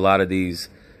from a lot of these,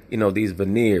 these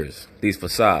veneers, these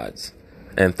facades.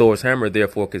 And Thor's hammer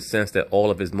therefore could sense that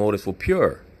all of his motives were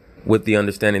pure, with the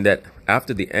understanding that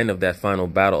after the end of that final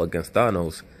battle against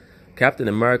Thanos, Captain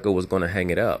America was going to hang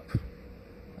it up.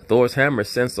 Thor's hammer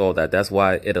sensed all that. That's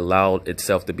why it allowed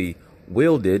itself to be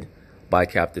wielded by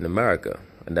Captain America.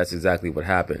 And that's exactly what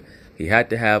happened. He had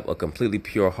to have a completely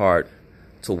pure heart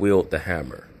to wield the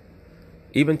hammer.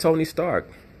 Even Tony Stark,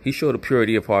 he showed a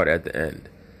purity of heart at the end.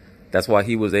 That's why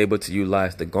he was able to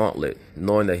utilize the gauntlet,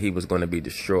 knowing that he was going to be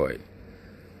destroyed.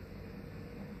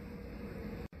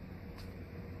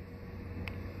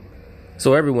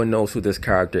 So everyone knows who this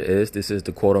character is. This is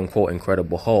the quote-unquote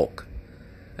Incredible Hulk.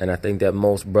 And I think that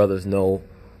most brothers know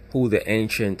who the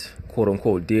ancient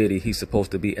quote-unquote deity he's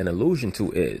supposed to be an allusion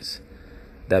to is.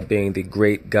 That being the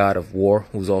great god of war,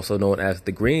 who's also known as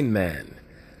the Green Man,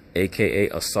 aka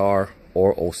Asar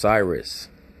or Osiris,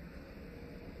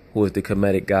 who is the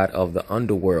Kemetic god of the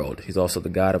underworld. He's also the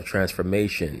god of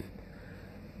transformation.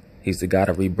 He's the god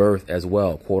of rebirth as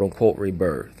well, quote-unquote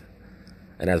rebirth.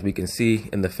 And as we can see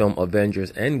in the film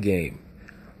Avengers Endgame,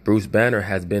 Bruce Banner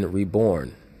has been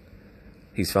reborn.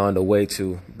 He's found a way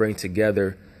to bring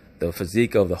together the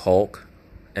physique of the Hulk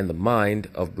and the mind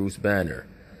of Bruce Banner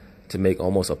to make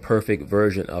almost a perfect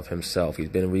version of himself. He's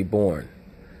been reborn.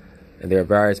 And there are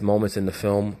various moments in the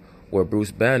film where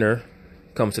Bruce Banner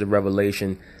comes to the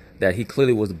revelation that he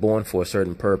clearly was born for a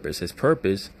certain purpose. His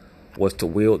purpose was to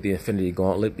wield the Infinity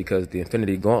Gauntlet, because the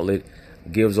Infinity Gauntlet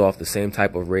gives off the same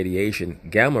type of radiation,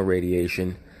 gamma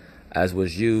radiation, as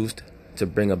was used to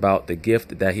bring about the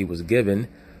gift that he was given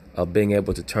of being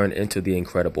able to turn into the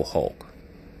Incredible Hulk.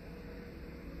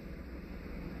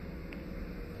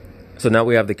 So now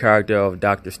we have the character of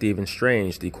Dr. Stephen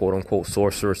Strange, the quote-unquote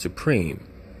Sorcerer Supreme.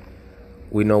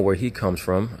 We know where he comes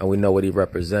from, and we know what he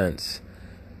represents.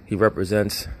 He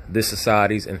represents this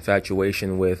society's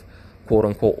infatuation with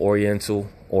quote-unquote Oriental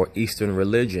or Eastern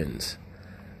religions,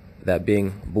 that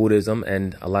being Buddhism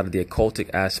and a lot of the occultic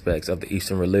aspects of the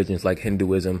Eastern religions like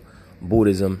Hinduism,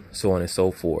 Buddhism, so on and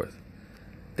so forth.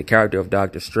 The character of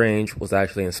Doctor Strange was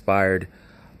actually inspired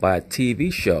by a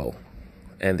TV show,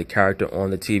 and the character on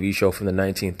the TV show from the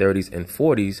 1930s and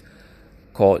 40s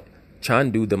called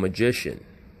Chandu the Magician.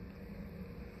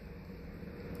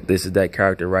 This is that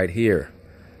character right here.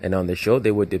 And on the show,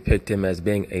 they would depict him as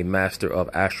being a master of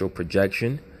astral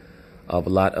projection, of a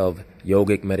lot of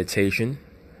yogic meditation,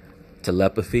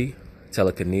 telepathy,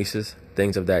 telekinesis,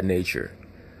 things of that nature.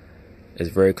 It's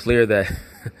very clear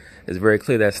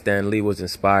that Stan Lee was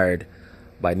inspired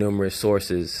by numerous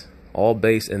sources, all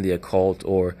based in the occult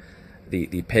or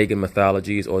the pagan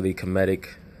mythologies or the Kemetic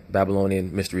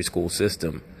Babylonian mystery school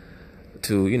system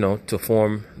to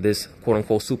form this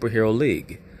quote-unquote superhero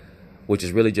league, which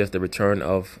is really just the return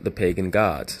of the pagan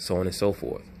gods, so on and so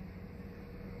forth.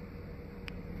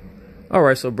 All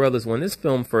right, so brothers, when this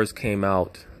film first came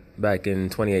out back in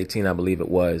 2018, I believe it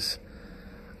was,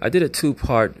 I did a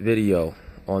two-part video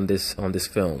on this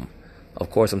film. Of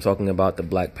course, I'm talking about the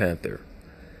Black Panther.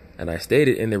 And I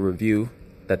stated in the review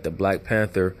that the Black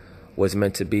Panther was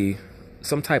meant to be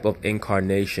some type of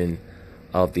incarnation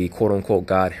of the quote-unquote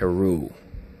god Heru,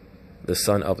 the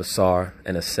son of Asar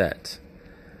and Aset.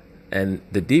 And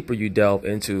the deeper you delve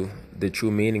into the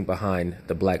true meaning behind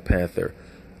the Black Panther,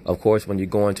 of course, when you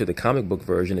go into the comic book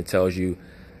version, it tells you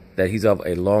that he's of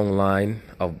a long line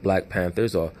of Black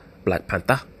Panthers, or Black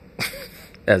Panther,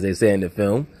 as they say in the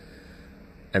film.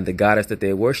 And the goddess that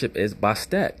they worship is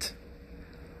Bastet.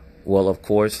 Well, of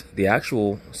course, the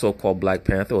actual so-called Black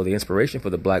Panther, or the inspiration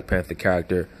for the Black Panther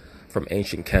character from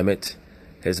ancient Kemet,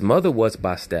 his mother was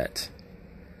Bastet,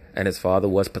 and his father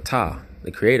was Ptah,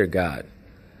 the creator god.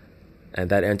 And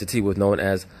that entity was known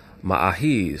as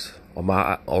Ma'ahiz, or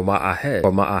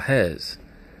Ma'ahez,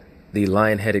 the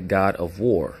lion-headed god of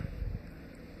war.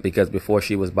 Because before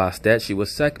she was Bastet, she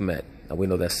was Sekhmet. And we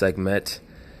know that Sekhmet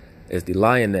is the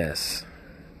lioness.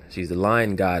 She's the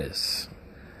lion goddess.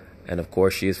 And of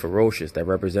course, she is ferocious. That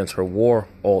represents her war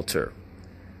altar.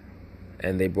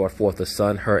 And they brought forth a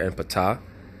son, her and Ptah,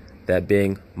 that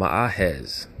being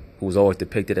Ma'ahez, who was always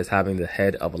depicted as having the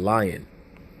head of a lion.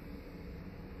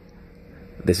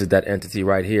 This is that entity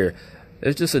right here.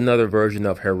 It's just another version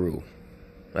of Heru.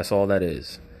 That's all that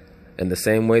is. In the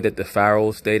same way that the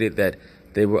pharaohs stated that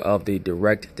they were of the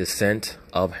direct descent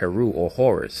of Heru or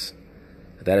Horus.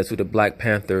 That is who the Black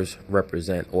Panthers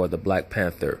represent, or the Black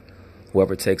Panther,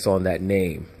 whoever takes on that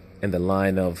name in the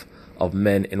line of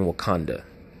men in Wakanda.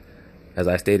 As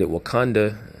I stated,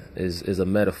 Wakanda is a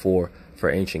metaphor for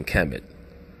ancient Kemet.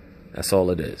 That's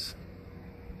all it is.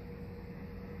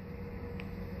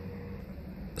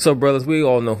 So, brothers, we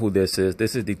all know who this is.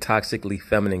 This is the toxically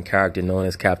feminine character known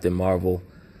as Captain Marvel.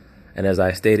 And as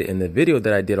I stated in the video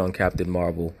that I did on Captain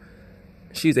Marvel,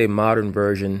 she's a modern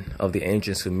version of the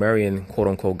ancient Sumerian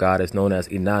quote-unquote goddess known as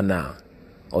Inanna,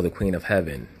 or the Queen of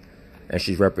Heaven. And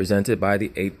she's represented by the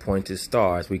 8-pointed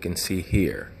star, as we can see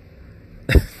here.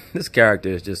 This character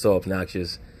is just so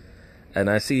obnoxious. And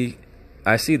I see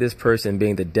this person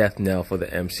being the death knell for the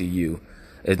MCU.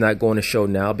 It's not going to show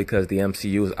now because the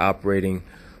MCU is operating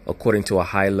according to a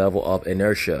high level of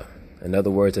inertia. In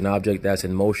other words, an object that's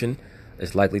in motion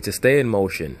is likely to stay in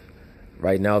motion.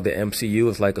 Right now, the MCU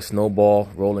is like a snowball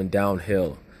rolling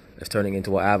downhill. It's turning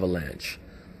into an avalanche.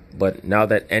 But now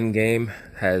that Endgame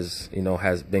has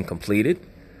been completed,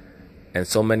 and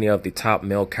so many of the top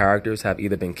male characters have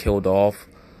either been killed off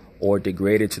or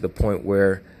degraded to the point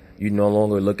where you no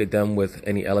longer look at them with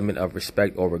any element of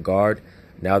respect or regard,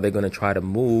 now they're going to try to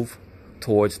move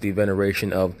towards the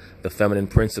veneration of the feminine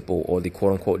principle, or the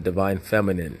quote-unquote divine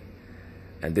feminine.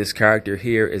 And this character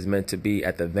here is meant to be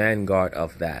at the vanguard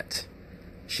of that.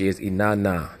 She is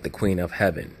Inanna, the Queen of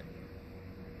Heaven.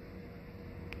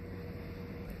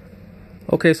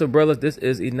 Okay, so brothers, this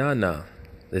is Inanna.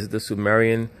 This is the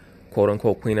Sumerian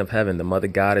quote-unquote Queen of Heaven, the mother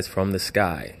goddess from the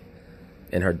sky.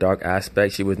 In her dark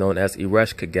aspect, she was known as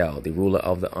Ereshkigal, the ruler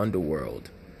of the underworld.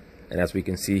 And as we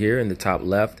can see here in the top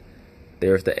left,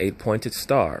 there's the 8-pointed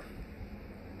star.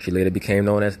 She later became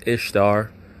known as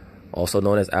Ishtar, also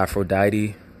known as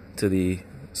Aphrodite to the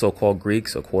so-called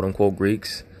Greeks, or quote-unquote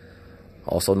Greeks,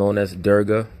 also known as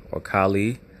Durga or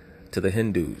Kali to the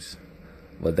Hindus.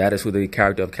 But that is who the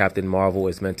character of Captain Marvel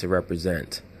is meant to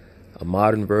represent. A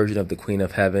modern version of the Queen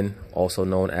of Heaven, also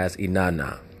known as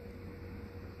Inanna.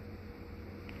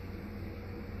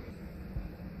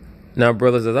 Now,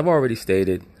 brothers, as I've already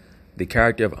stated, the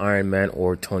character of Iron Man,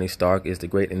 or Tony Stark, is the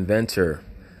great inventor,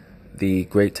 the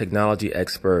great technology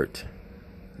expert,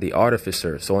 the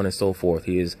artificer, so on and so forth.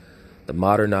 He is the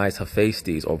modernized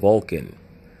Hephaestus, or Vulcan.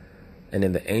 And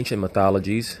in the ancient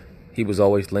mythologies, he was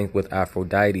always linked with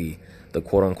Aphrodite, the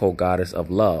quote-unquote goddess of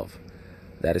love.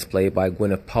 That is played by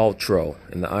Gwyneth Paltrow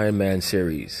in the Iron Man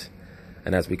series.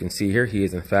 And as we can see here, he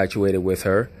is infatuated with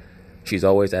her. She's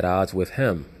always at odds with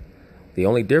him. The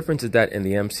only difference is that in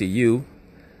the MCU,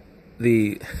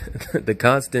 the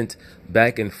constant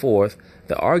back and forth,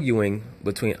 the arguing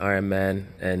between Iron Man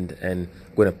and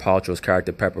Gwyneth Paltrow's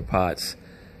character Pepper Potts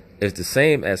is the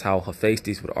same as how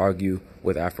Hephaestus would argue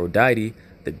with Aphrodite.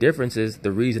 The difference is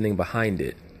the reasoning behind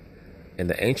it. In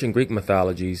the ancient Greek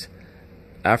mythologies,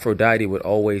 Aphrodite would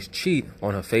always cheat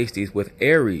on Hephaestus with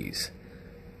Ares,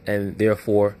 and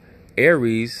therefore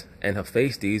Ares and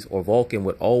Hephaestus, or Vulcan,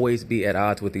 would always be at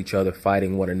odds with each other,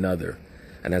 fighting one another.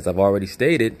 And as I've already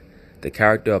stated, the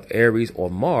character of Ares, or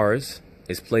Mars,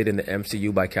 is played in the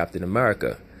MCU by Captain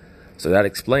America. So that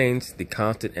explains the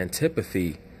constant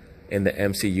antipathy in the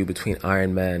MCU between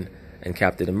Iron Man and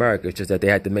Captain America. It's just that they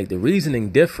had to make the reasoning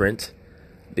different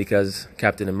because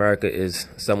Captain America is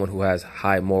someone who has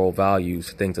high moral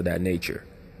values, things of that nature.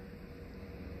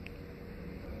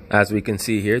 As we can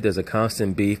see here, there's a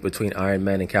constant beef between Iron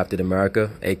Man and Captain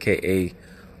America, aka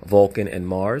Vulcan and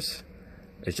Mars.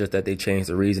 It's just that they changed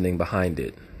the reasoning behind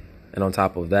it. And on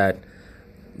top of that,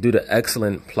 due to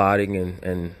excellent plotting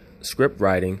and script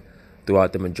writing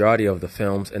throughout the majority of the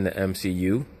films in the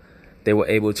MCU, they were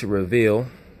able to reveal,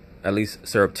 at least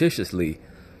surreptitiously,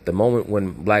 the moment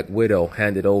when Black Widow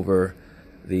handed over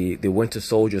the Winter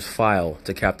Soldier's file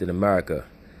to Captain America.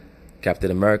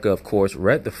 Captain America, of course,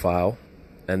 read the file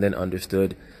and then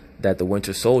understood that the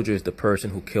Winter Soldier is the person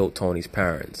who killed Tony's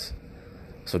parents.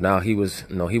 So now he was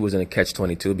in a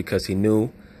catch-22 because he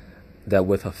knew that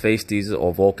with Hephaestus,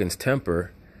 or Vulcan's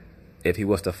temper, if he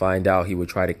was to find out, he would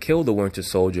try to kill the Winter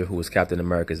Soldier, who was Captain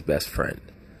America's best friend.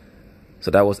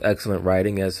 So that was excellent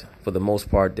writing, as for the most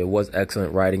part, there was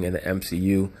excellent writing in the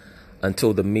MCU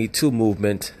until the Me Too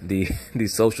movement, the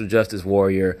social justice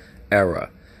warrior era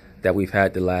that we've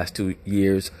had the last 2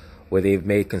 years, where they've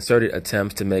made concerted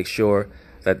attempts to make sure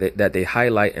that they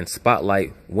highlight and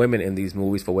spotlight women in these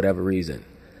movies for whatever reason.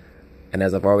 And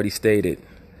as I've already stated,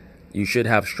 you should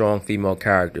have strong female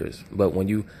characters, but when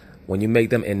you make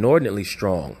them inordinately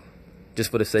strong, just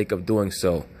for the sake of doing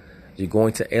so, You're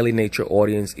going to alienate your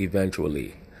audience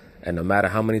eventually. And no matter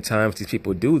how many times these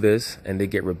people do this and they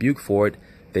get rebuked for it,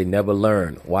 they never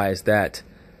learn. Why is that?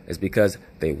 It's because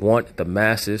they want the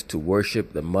masses to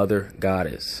worship the mother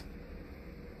goddess.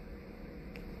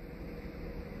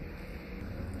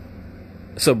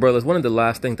 So, brothers, one of the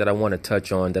last things that I want to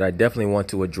touch on that I definitely want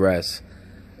to address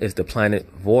is the planet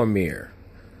Vormir,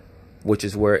 which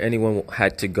is where anyone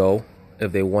had to go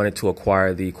if they wanted to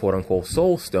acquire the quote-unquote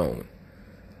soul stone.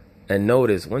 And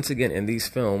notice, once again, in these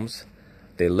films,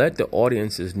 they let the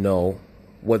audiences know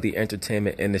what the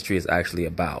entertainment industry is actually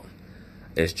about.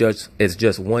 It's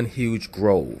just one huge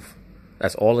grove.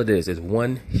 That's all it is. It's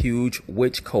one huge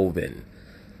witch coven.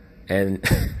 And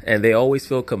they always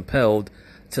feel compelled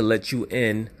to let you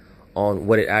in on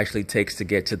what it actually takes to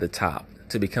get to the top,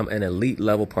 to become an elite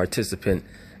level participant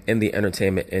in the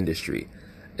entertainment industry.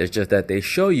 It's just that they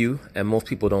show you and most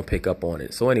people don't pick up on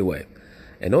it. So anyway,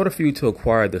 in order for you to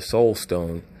acquire the soul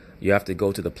stone, you have to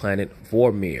go to the planet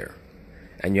Vormir,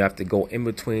 and you have to go in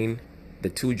between the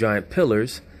two giant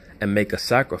pillars and make a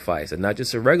sacrifice, and not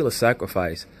just a regular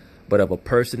sacrifice, but of a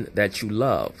person that you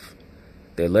love.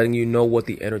 They're letting you know what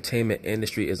the entertainment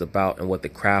industry is about and what the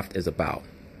craft is about.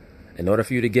 In order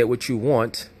for you to get what you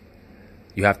want,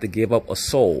 you have to give up a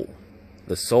soul,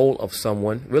 the soul of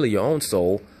someone, really your own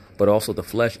soul, but also the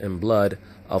flesh and blood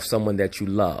of someone that you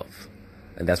love.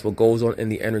 And that's what goes on in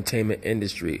the entertainment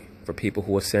industry for people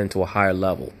who ascend to a higher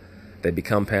level. They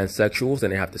become pansexuals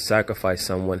and they have to sacrifice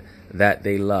someone that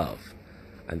they love.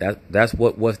 And that's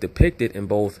what was depicted in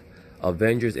both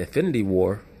Avengers Infinity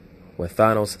War, when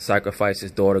Thanos sacrificed his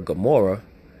daughter Gamora,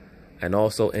 and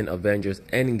also in Avengers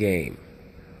Endgame,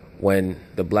 when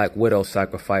the Black Widow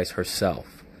sacrificed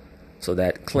herself so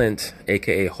that Clint,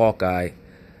 aka Hawkeye,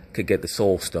 could get the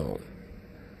soul stone.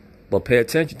 But pay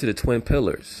attention to the twin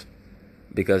pillars,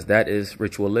 because that is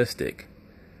ritualistic.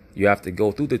 You have to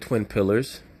go through the twin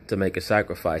pillars to make a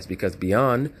sacrifice, because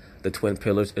beyond the twin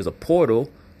pillars is a portal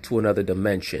to another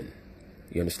dimension.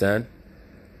 You understand?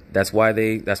 That's why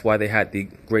they had the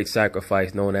great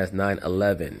sacrifice known as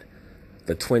 9/11.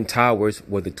 The twin towers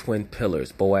were the twin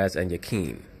pillars, Boaz and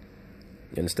Yakin.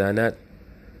 You understand that?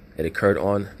 It occurred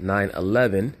on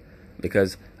 9/11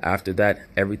 because after that,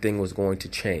 everything was going to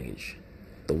change.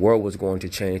 The world was going to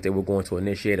change. They were going to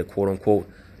initiate a quote-unquote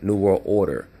new world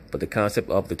order. But the concept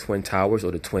of the twin towers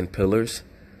or the twin pillars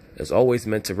is always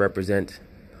meant to represent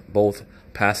both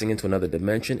passing into another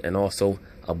dimension and also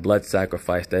a blood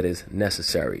sacrifice that is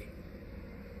necessary.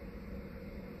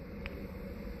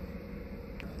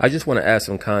 I just want to add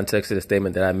some context to the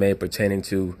statement that I made pertaining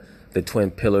to the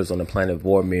twin pillars on the planet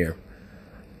Vormir.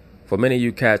 For many of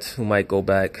you cats who might go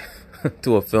back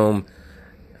to a film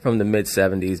from the mid to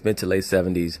late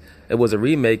 70s, it was a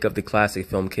remake of the classic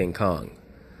film King Kong.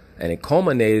 And it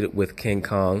culminated with King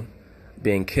Kong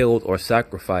being killed or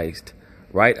sacrificed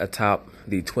right atop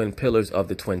the twin pillars of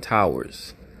the Twin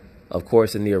Towers. Of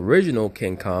course, in the original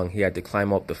King Kong, he had to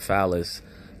climb up the phallus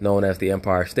known as the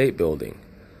Empire State Building.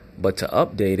 But to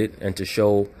update it and to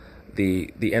show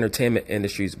the entertainment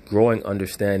industry's growing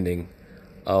understanding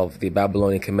of the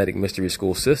Babylonian Kemetic Mystery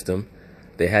School system,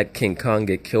 they had King Kong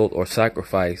get killed or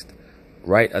sacrificed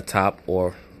right atop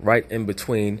or right in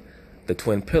between the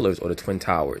twin pillars or the Twin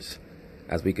Towers.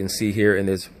 As we can see here in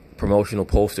this promotional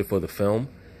poster for the film,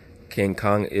 King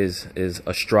Kong is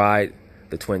astride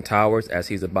the Twin Towers as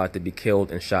he's about to be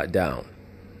killed and shot down.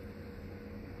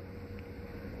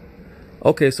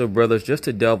 Okay, so brothers, just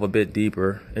to delve a bit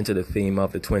deeper into the theme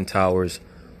of the Twin Towers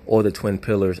or the twin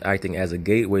pillars acting as a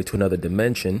gateway to another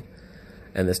dimension,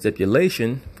 and the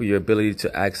stipulation for your ability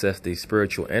to access the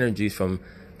spiritual energies from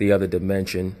the other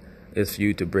dimension is for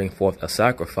you to bring forth a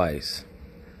sacrifice.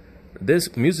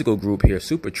 This musical group here,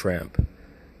 Supertramp,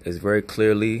 is very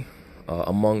clearly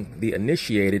among the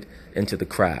initiated into the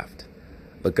craft,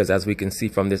 because as we can see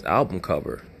from this album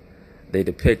cover, they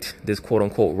depict this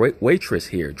quote-unquote waitress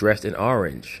here dressed in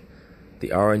orange.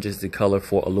 The orange is the color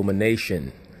for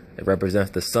illumination. It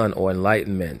represents the sun or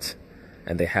enlightenment.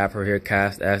 And they have her here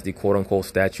cast as the quote-unquote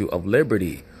Statue of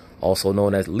Liberty, also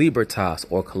known as Libertas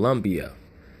or Columbia.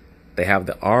 They have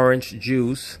the orange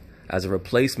juice as a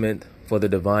replacement for the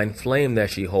divine flame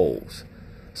that she holds.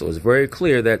 So it's very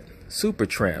clear that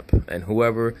Supertramp and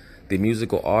whoever the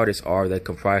musical artists are that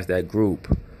comprise that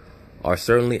group are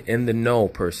certainly in the know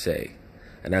per se.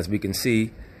 And as we can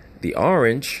see, the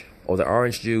orange or the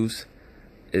orange juice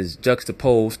is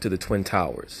juxtaposed to the Twin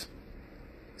Towers.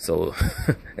 So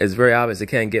it's very obvious. It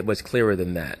can't get much clearer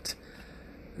than that.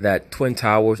 That Twin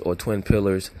Towers or twin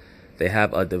pillars, they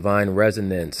have a divine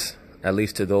resonance, at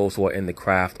least to those who are in the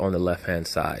craft on the left-hand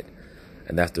side.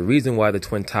 And that's the reason why the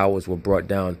Twin Towers were brought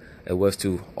down. It was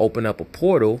to open up a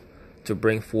portal to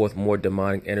bring forth more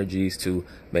demonic energies to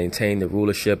maintain the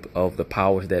rulership of the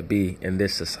powers that be in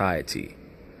this society.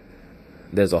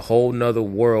 There's a whole nother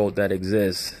world that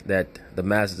exists that the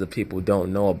masses of people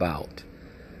don't know about.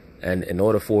 And in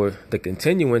order for the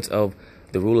continuance of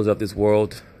the rulers of this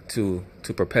world to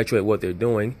perpetuate what they're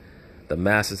doing, the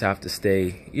masses have to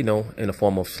stay, in a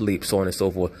form of sleep, so on and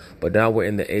so forth. But now we're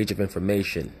in the age of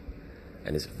information,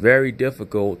 and it's very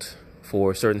difficult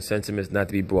for certain sentiments not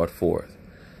to be brought forth,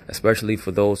 especially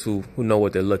for those who know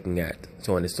what they're looking at,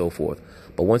 so on and so forth.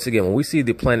 But once again, when we see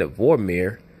the planet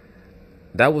Vormir,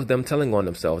 that was them telling on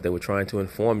themselves. They were trying to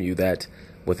inform you that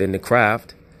within the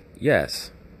craft,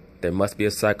 yes, there must be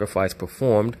a sacrifice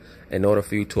performed in order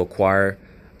for you to acquire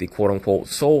the quote-unquote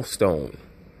soul stone,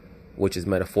 which is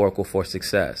metaphorical for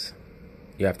success.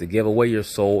 You have to give away your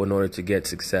soul in order to get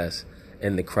success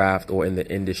in the craft or in the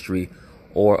industry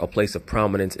or a place of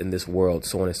prominence in this world,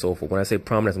 so on and so forth. When I say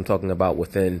prominence, I'm talking about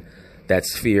within that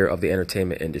sphere of the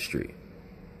entertainment industry.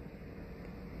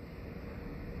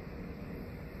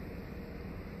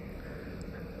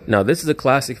 Now, this is a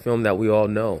classic film that we all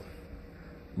know.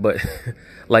 But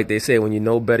like they say, when you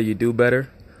know better, you do better.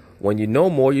 When you know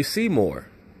more, you see more.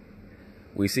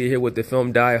 We see here with the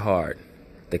film Die Hard,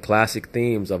 the classic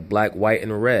themes of black, white,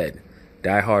 and red.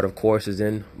 Die Hard, of course, is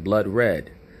in blood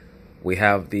red. We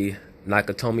have the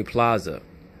Nakatomi Plaza,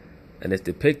 and it's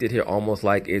depicted here almost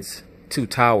like it's two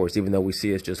towers, even though we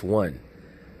see it's just one.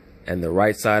 And the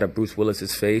right side of Bruce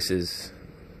Willis's face is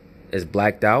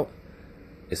blacked out.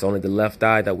 It's only the left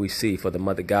eye that we see for the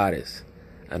Mother Goddess.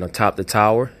 And on top of the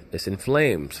tower, it's in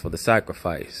flames for the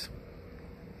sacrifice.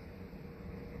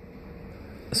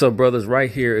 So, brothers,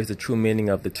 right here is the true meaning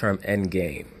of the term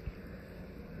Endgame.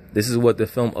 This is what the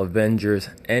film Avengers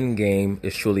Endgame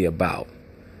is truly about.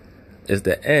 It's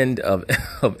the end of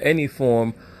any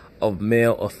form of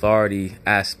male authority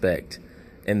aspect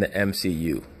in the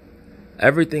MCU.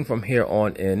 Everything from here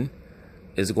on in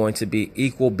is going to be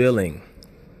equal billing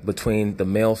between the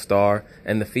male star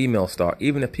and the female star.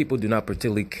 Even if people do not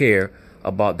particularly care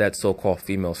about that so-called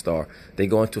female star, they're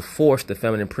going to force the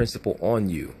feminine principle on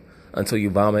you until you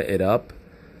vomit it up.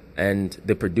 And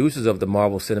the producers of the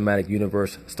Marvel Cinematic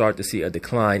Universe start to see a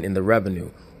decline in the revenue,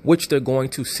 which they're going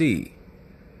to see.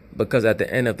 Because at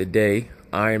the end of the day,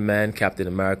 Iron Man, Captain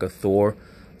America, Thor,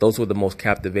 those were the most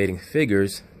captivating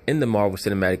figures in the Marvel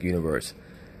Cinematic Universe.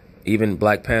 Even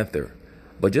Black Panther.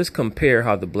 But just compare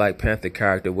how the Black Panther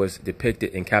character was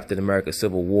depicted in Captain America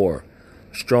Civil War.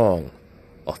 Strong,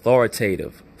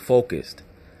 authoritative, focused,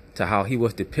 to how he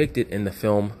was depicted in the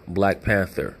film Black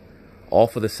Panther. All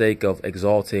for the sake of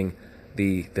exalting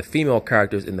the female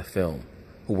characters in the film,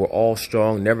 who were all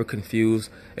strong, never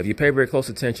confused. If you pay very close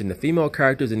attention, the female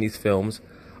characters in these films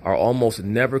are almost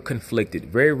never conflicted.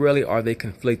 Very rarely are they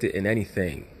conflicted in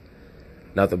anything.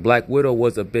 Now, the Black Widow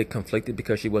was a bit conflicted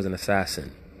because she was an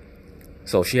assassin.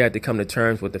 So she had to come to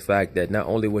terms with the fact that not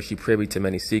only was she privy to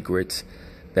many secrets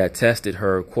that tested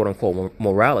her quote-unquote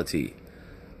morality,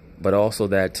 but also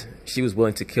that she was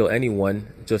willing to kill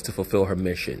anyone just to fulfill her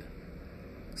mission.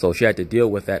 So she had to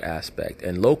deal with that aspect.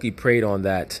 And Loki preyed on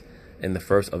that in the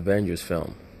first Avengers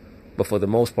film. But for the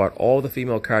most part, all the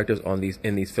female characters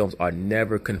in these films are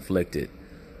never conflicted.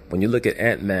 When you look at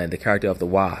Ant-Man, the character of the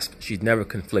Wasp, she's never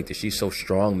conflicted. She's so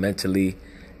strong mentally.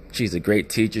 She's a great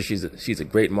teacher. She's a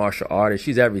great martial artist.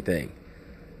 She's everything.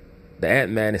 The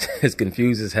Ant-Man is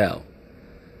confused as hell.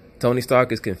 Tony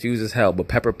Stark is confused as hell, but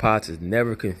Pepper Potts is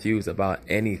never confused about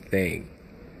anything.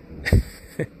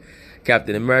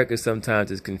 Captain America sometimes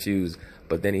is confused,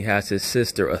 but then he has his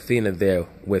sister Athena there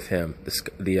with him,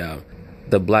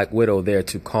 the Black Widow there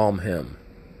to calm him,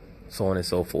 so on and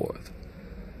so forth.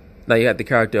 Now you have the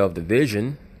character of the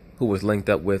Vision, who was linked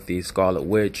up with the Scarlet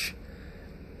Witch.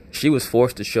 She was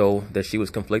forced to show that she was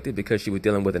conflicted because she was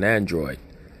dealing with an android.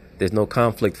 There's no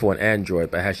conflict for an android,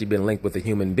 but had she been linked with a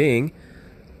human being,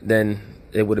 then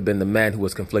it would have been the man who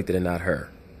was conflicted and not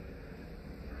her.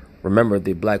 Remember,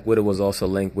 the Black Widow was also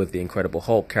linked with the Incredible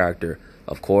Hulk character.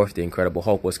 Of course, the Incredible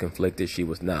Hulk was conflicted. She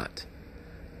was not.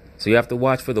 So you have to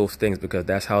watch for those things, because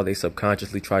that's how they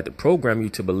subconsciously tried to program you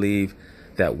to believe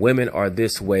that women are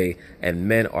this way and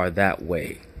men are that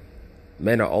way.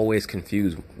 Men are always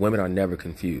confused. Women are never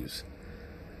confused.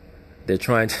 They're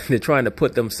trying to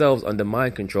put themselves under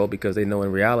mind control because they know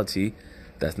in reality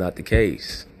that's not the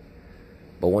case.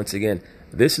 But once again,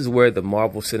 this is where the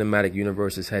Marvel Cinematic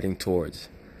Universe is heading towards.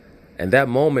 And that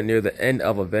moment near the end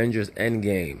of Avengers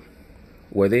Endgame,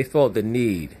 where they felt the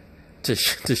need to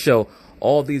show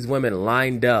all these women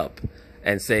lined up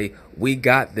and say, we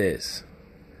got this.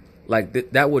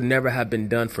 Like that would never have been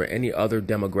done for any other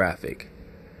demographic.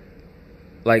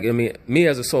 Like, I mean, me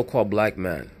as a so-called black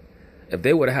man, if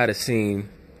they would have had a scene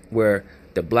where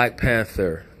the Black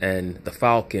Panther and the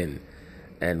Falcon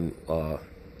and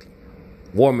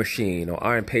War Machine or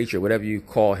Iron Patriot, whatever you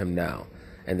call him now,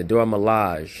 and the Dora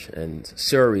Milaje and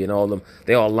Shuri and all of them,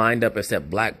 they all lined up and said,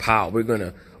 Black Power, we're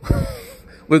gonna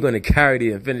we're gonna carry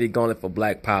the Infinity Gauntlet for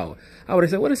Black Power. I would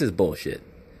have said, what is this bullshit?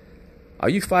 Are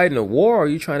you fighting a war, or are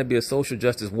you trying to be a social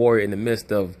justice warrior in the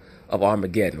midst of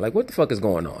Armageddon? Like, what the fuck is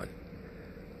going on?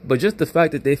 But just the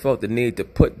fact that they felt the need to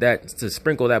put that, to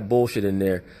sprinkle that bullshit in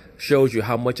there, shows you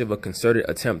how much of a concerted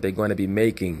attempt they're going to be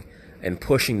making and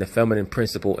pushing the feminine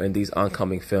principle in these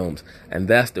oncoming films. And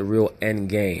that's the real end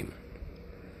game.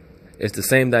 It's the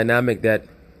same dynamic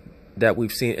that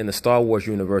we've seen in the Star Wars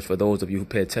universe, for those of you who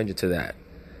pay attention to that.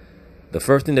 The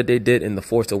first thing that they did in the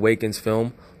Force Awakens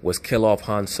film was kill off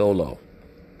Han Solo,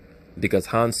 because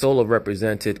Han Solo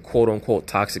represented quote-unquote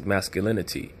toxic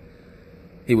masculinity.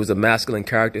 He was a masculine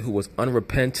character who was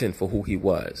unrepentant for who he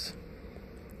was.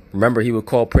 Remember, he would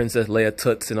call Princess Leia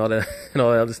toots and all that and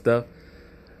all that other stuff.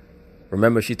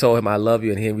 Remember, she told him, "I love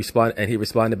you," and he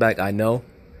responded back, "I know."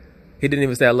 He didn't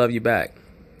even say, "I love you" back.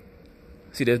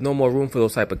 See, there's no more room for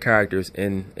those type of characters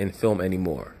in film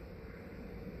anymore,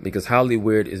 because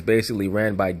Hollywood is basically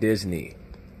ran by Disney,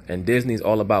 and Disney's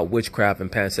all about witchcraft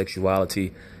and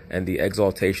pansexuality and the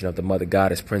exaltation of the mother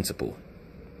goddess principle.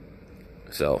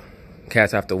 So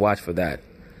cats have to watch for that.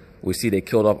 We see they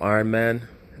killed off Iron Man.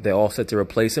 They're all set to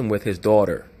replace him with his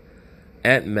daughter.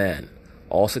 Ant-Man,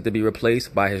 all set to be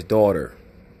replaced by his daughter.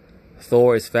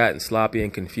 Thor is fat and sloppy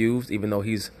and confused, even though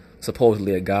he's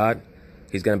supposedly a god.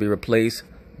 He's going to be replaced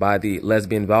by the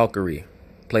lesbian Valkyrie,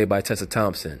 played by Tessa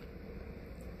Thompson.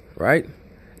 Right?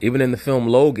 Even in the film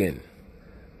Logan,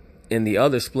 in the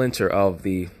other splinter of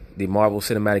the Marvel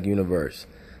Cinematic Universe,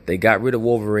 they got rid of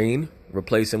Wolverine,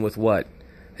 replaced him with what?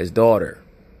 His daughter.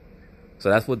 So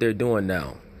that's what they're doing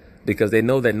now, because they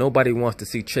know that nobody wants to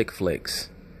see chick flicks.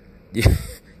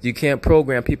 You can't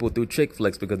program people through chick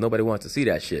flicks because nobody wants to see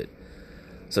that shit.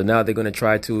 So now they're going to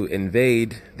try to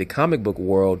invade the comic book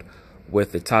world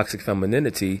with the toxic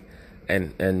femininity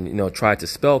and you know, try to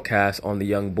spell cast on the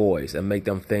young boys and make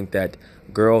them think that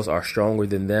girls are stronger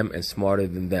than them and smarter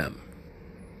than them.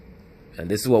 And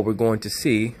this is what we're going to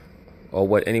see, or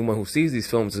what anyone who sees these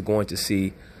films is going to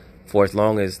see, for as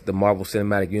long as the Marvel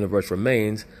Cinematic Universe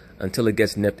remains, until it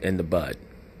gets nipped in the bud.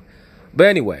 But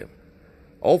anyway,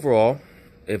 overall,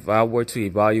 if I were to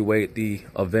evaluate the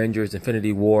Avengers,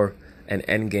 Infinity War, and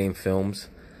Endgame films,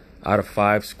 out of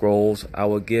 5 scrolls, I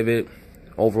would give it,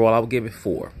 overall, I would give it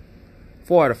 4.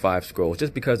 4 out of 5 scrolls,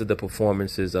 just because of the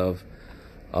performances of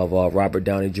Robert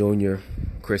Downey Jr.,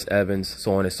 Chris Evans,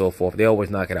 so on and so forth. They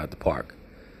always knock it out the park.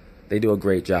 They do a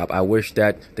great job. I wish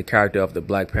that the character of the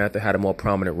Black Panther had a more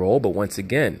prominent role, but once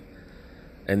again,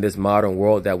 in this modern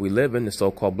world that we live in, the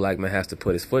so-called black man has to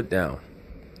put his foot down.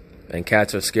 And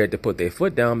cats are scared to put their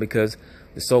foot down because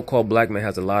the so-called black man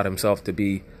has allowed himself to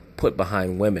be put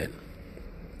behind women.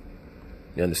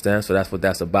 You understand? So that's what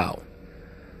that's about.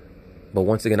 But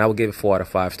once again, I would give it 4 out of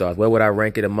 5 stars. Where would I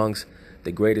rank it amongst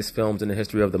the greatest films in the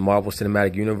history of the Marvel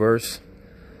Cinematic Universe?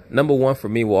 Number 1 for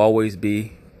me will always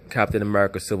be Captain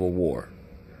America Civil War.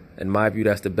 In my view,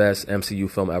 that's the best MCU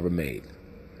film ever made.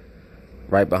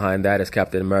 Right behind that is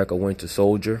Captain America Winter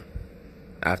Soldier.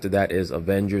 After that is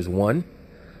Avengers 1.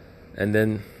 And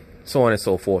then so on and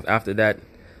so forth. After that,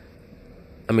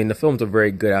 I mean, the films are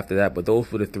very good after that, but those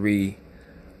were the 3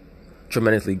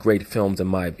 tremendously great films in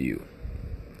my view.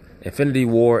 Infinity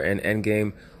War and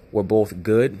Endgame were both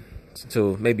good,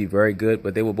 to maybe very good,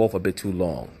 but they were both a bit too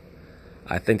long.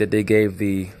 I think that they gave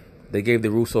the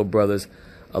Russo brothers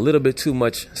a little bit too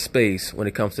much space when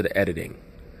it comes to the editing.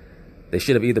 They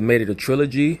should have either made it a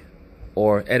trilogy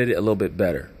or edited it a little bit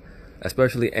better,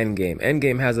 especially Endgame.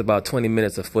 Endgame has about 20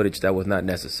 minutes of footage that was not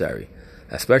necessary,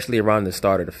 especially around the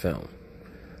start of the film.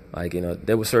 Like, you know,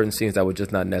 there were certain scenes that were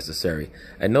just not necessary.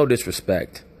 And no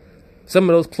disrespect, some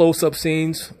of those close-up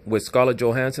scenes with Scarlett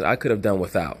Johansson, I could have done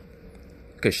without,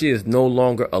 because she is no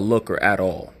longer a looker at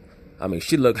all. I mean,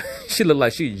 she looked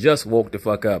like she just woke the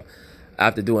fuck up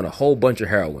after doing a whole bunch of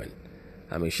heroin.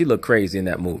 I mean, she looked crazy in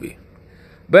that movie.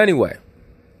 But anyway,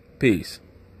 peace.